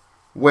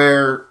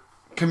where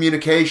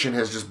communication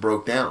has just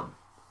broke down.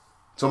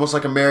 It's almost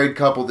like a married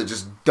couple that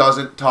just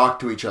doesn't talk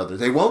to each other.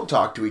 They won't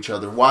talk to each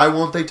other. Why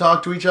won't they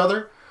talk to each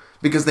other?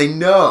 Because they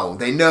know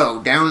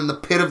down in the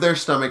pit of their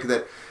stomach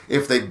that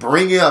if they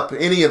bring up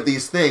any of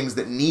these things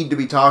that need to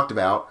be talked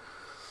about,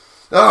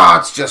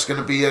 it's just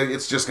going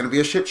to be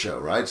a shit show,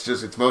 right?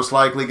 It's most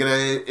likely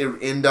going to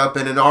end up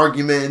in an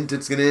argument.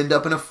 It's going to end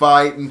up in a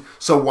fight, and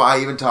so why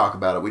even talk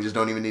about it? We just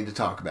don't even need to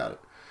talk about it.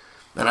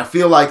 And I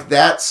feel like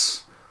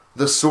that's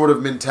the sort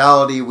of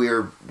mentality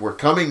we're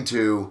coming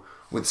to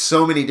with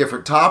so many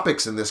different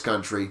topics in this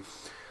country,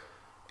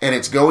 and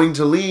it's going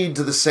to lead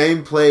to the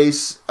same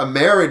place a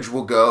marriage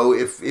will go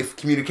if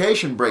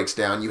communication breaks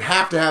down. You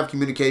have to have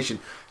communication.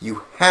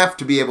 You have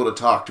to be able to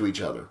talk to each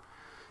other.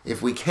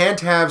 If we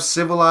can't have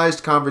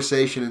civilized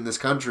conversation in this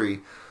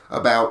country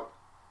about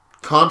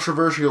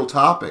controversial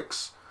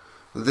topics,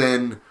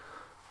 then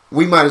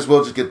we might as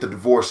well just get the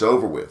divorce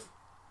over with,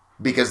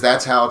 because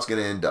that's how it's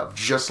going to end up,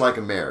 just like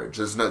a marriage.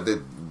 There's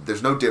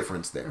no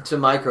difference there. It's a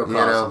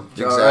microcosm.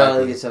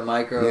 Exactly. It's a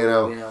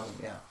micro.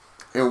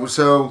 Yeah.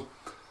 So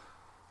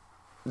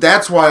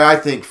that's why I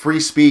think free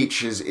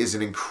speech is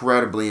an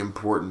incredibly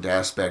important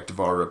aspect of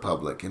our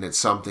republic, and it's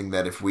something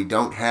that if we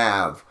don't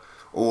have,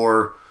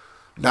 or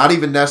not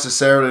even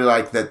necessarily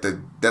like that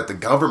the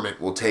government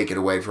will take it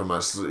away from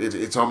us,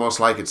 it's almost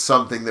like it's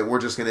something that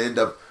we're just going to end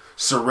up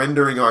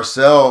surrendering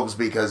ourselves,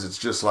 because it's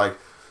just like,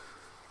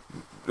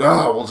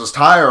 we'll just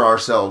tire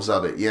ourselves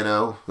of it,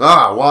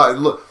 why?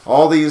 Look,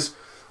 all these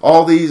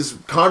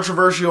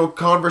controversial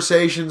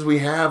conversations we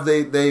have,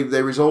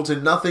 they result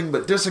in nothing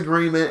but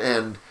disagreement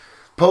and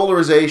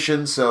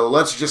polarization. So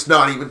let's just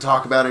not even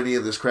talk about any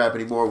of this crap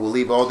anymore. We'll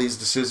leave all these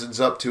decisions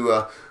up to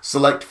a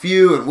select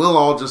few, and we'll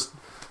all just,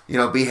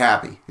 be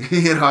happy.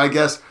 I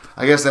guess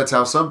that's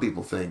how some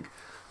people think,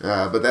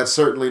 but that's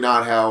certainly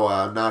not how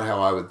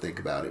I would think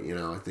about it.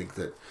 I think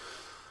that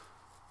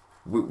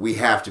we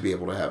have to be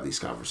able to have these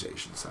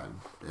conversations,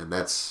 and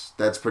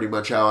that's pretty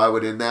much how I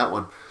would end that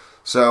one.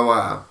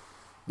 So,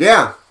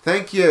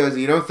 thank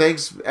you.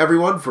 Thanks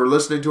everyone for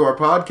listening to our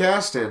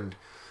podcast, and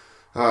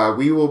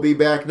we will be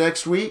back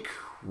next week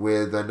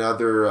with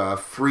another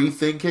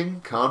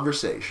free-thinking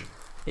conversation.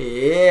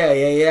 Yeah,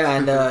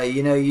 and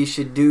you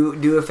should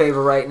do a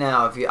favor right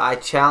now. I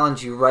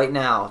challenge you right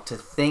now to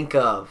think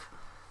of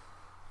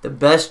the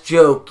best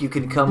joke you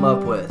can come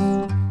up with,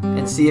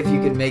 and see if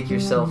you can make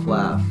yourself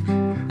laugh.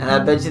 And I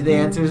bet you the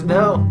answer is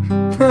no.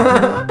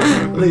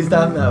 At least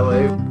I'm that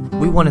way.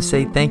 We want to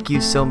say thank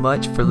you so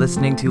much for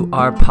listening to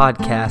our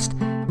podcast,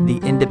 The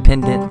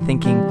Independent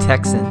Thinking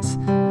Texans.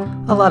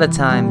 A lot of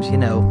times,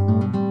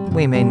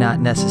 we may not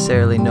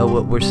necessarily know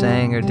what we're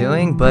saying or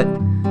doing, but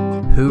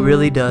who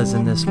really does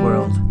in this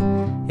world?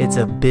 It's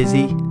a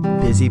busy,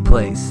 busy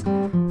place.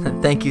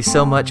 Thank you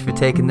so much for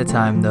taking the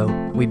time, though.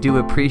 We do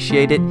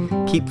appreciate it.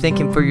 Keep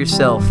thinking for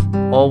yourself,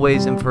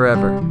 always and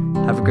forever.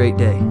 Have a great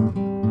day.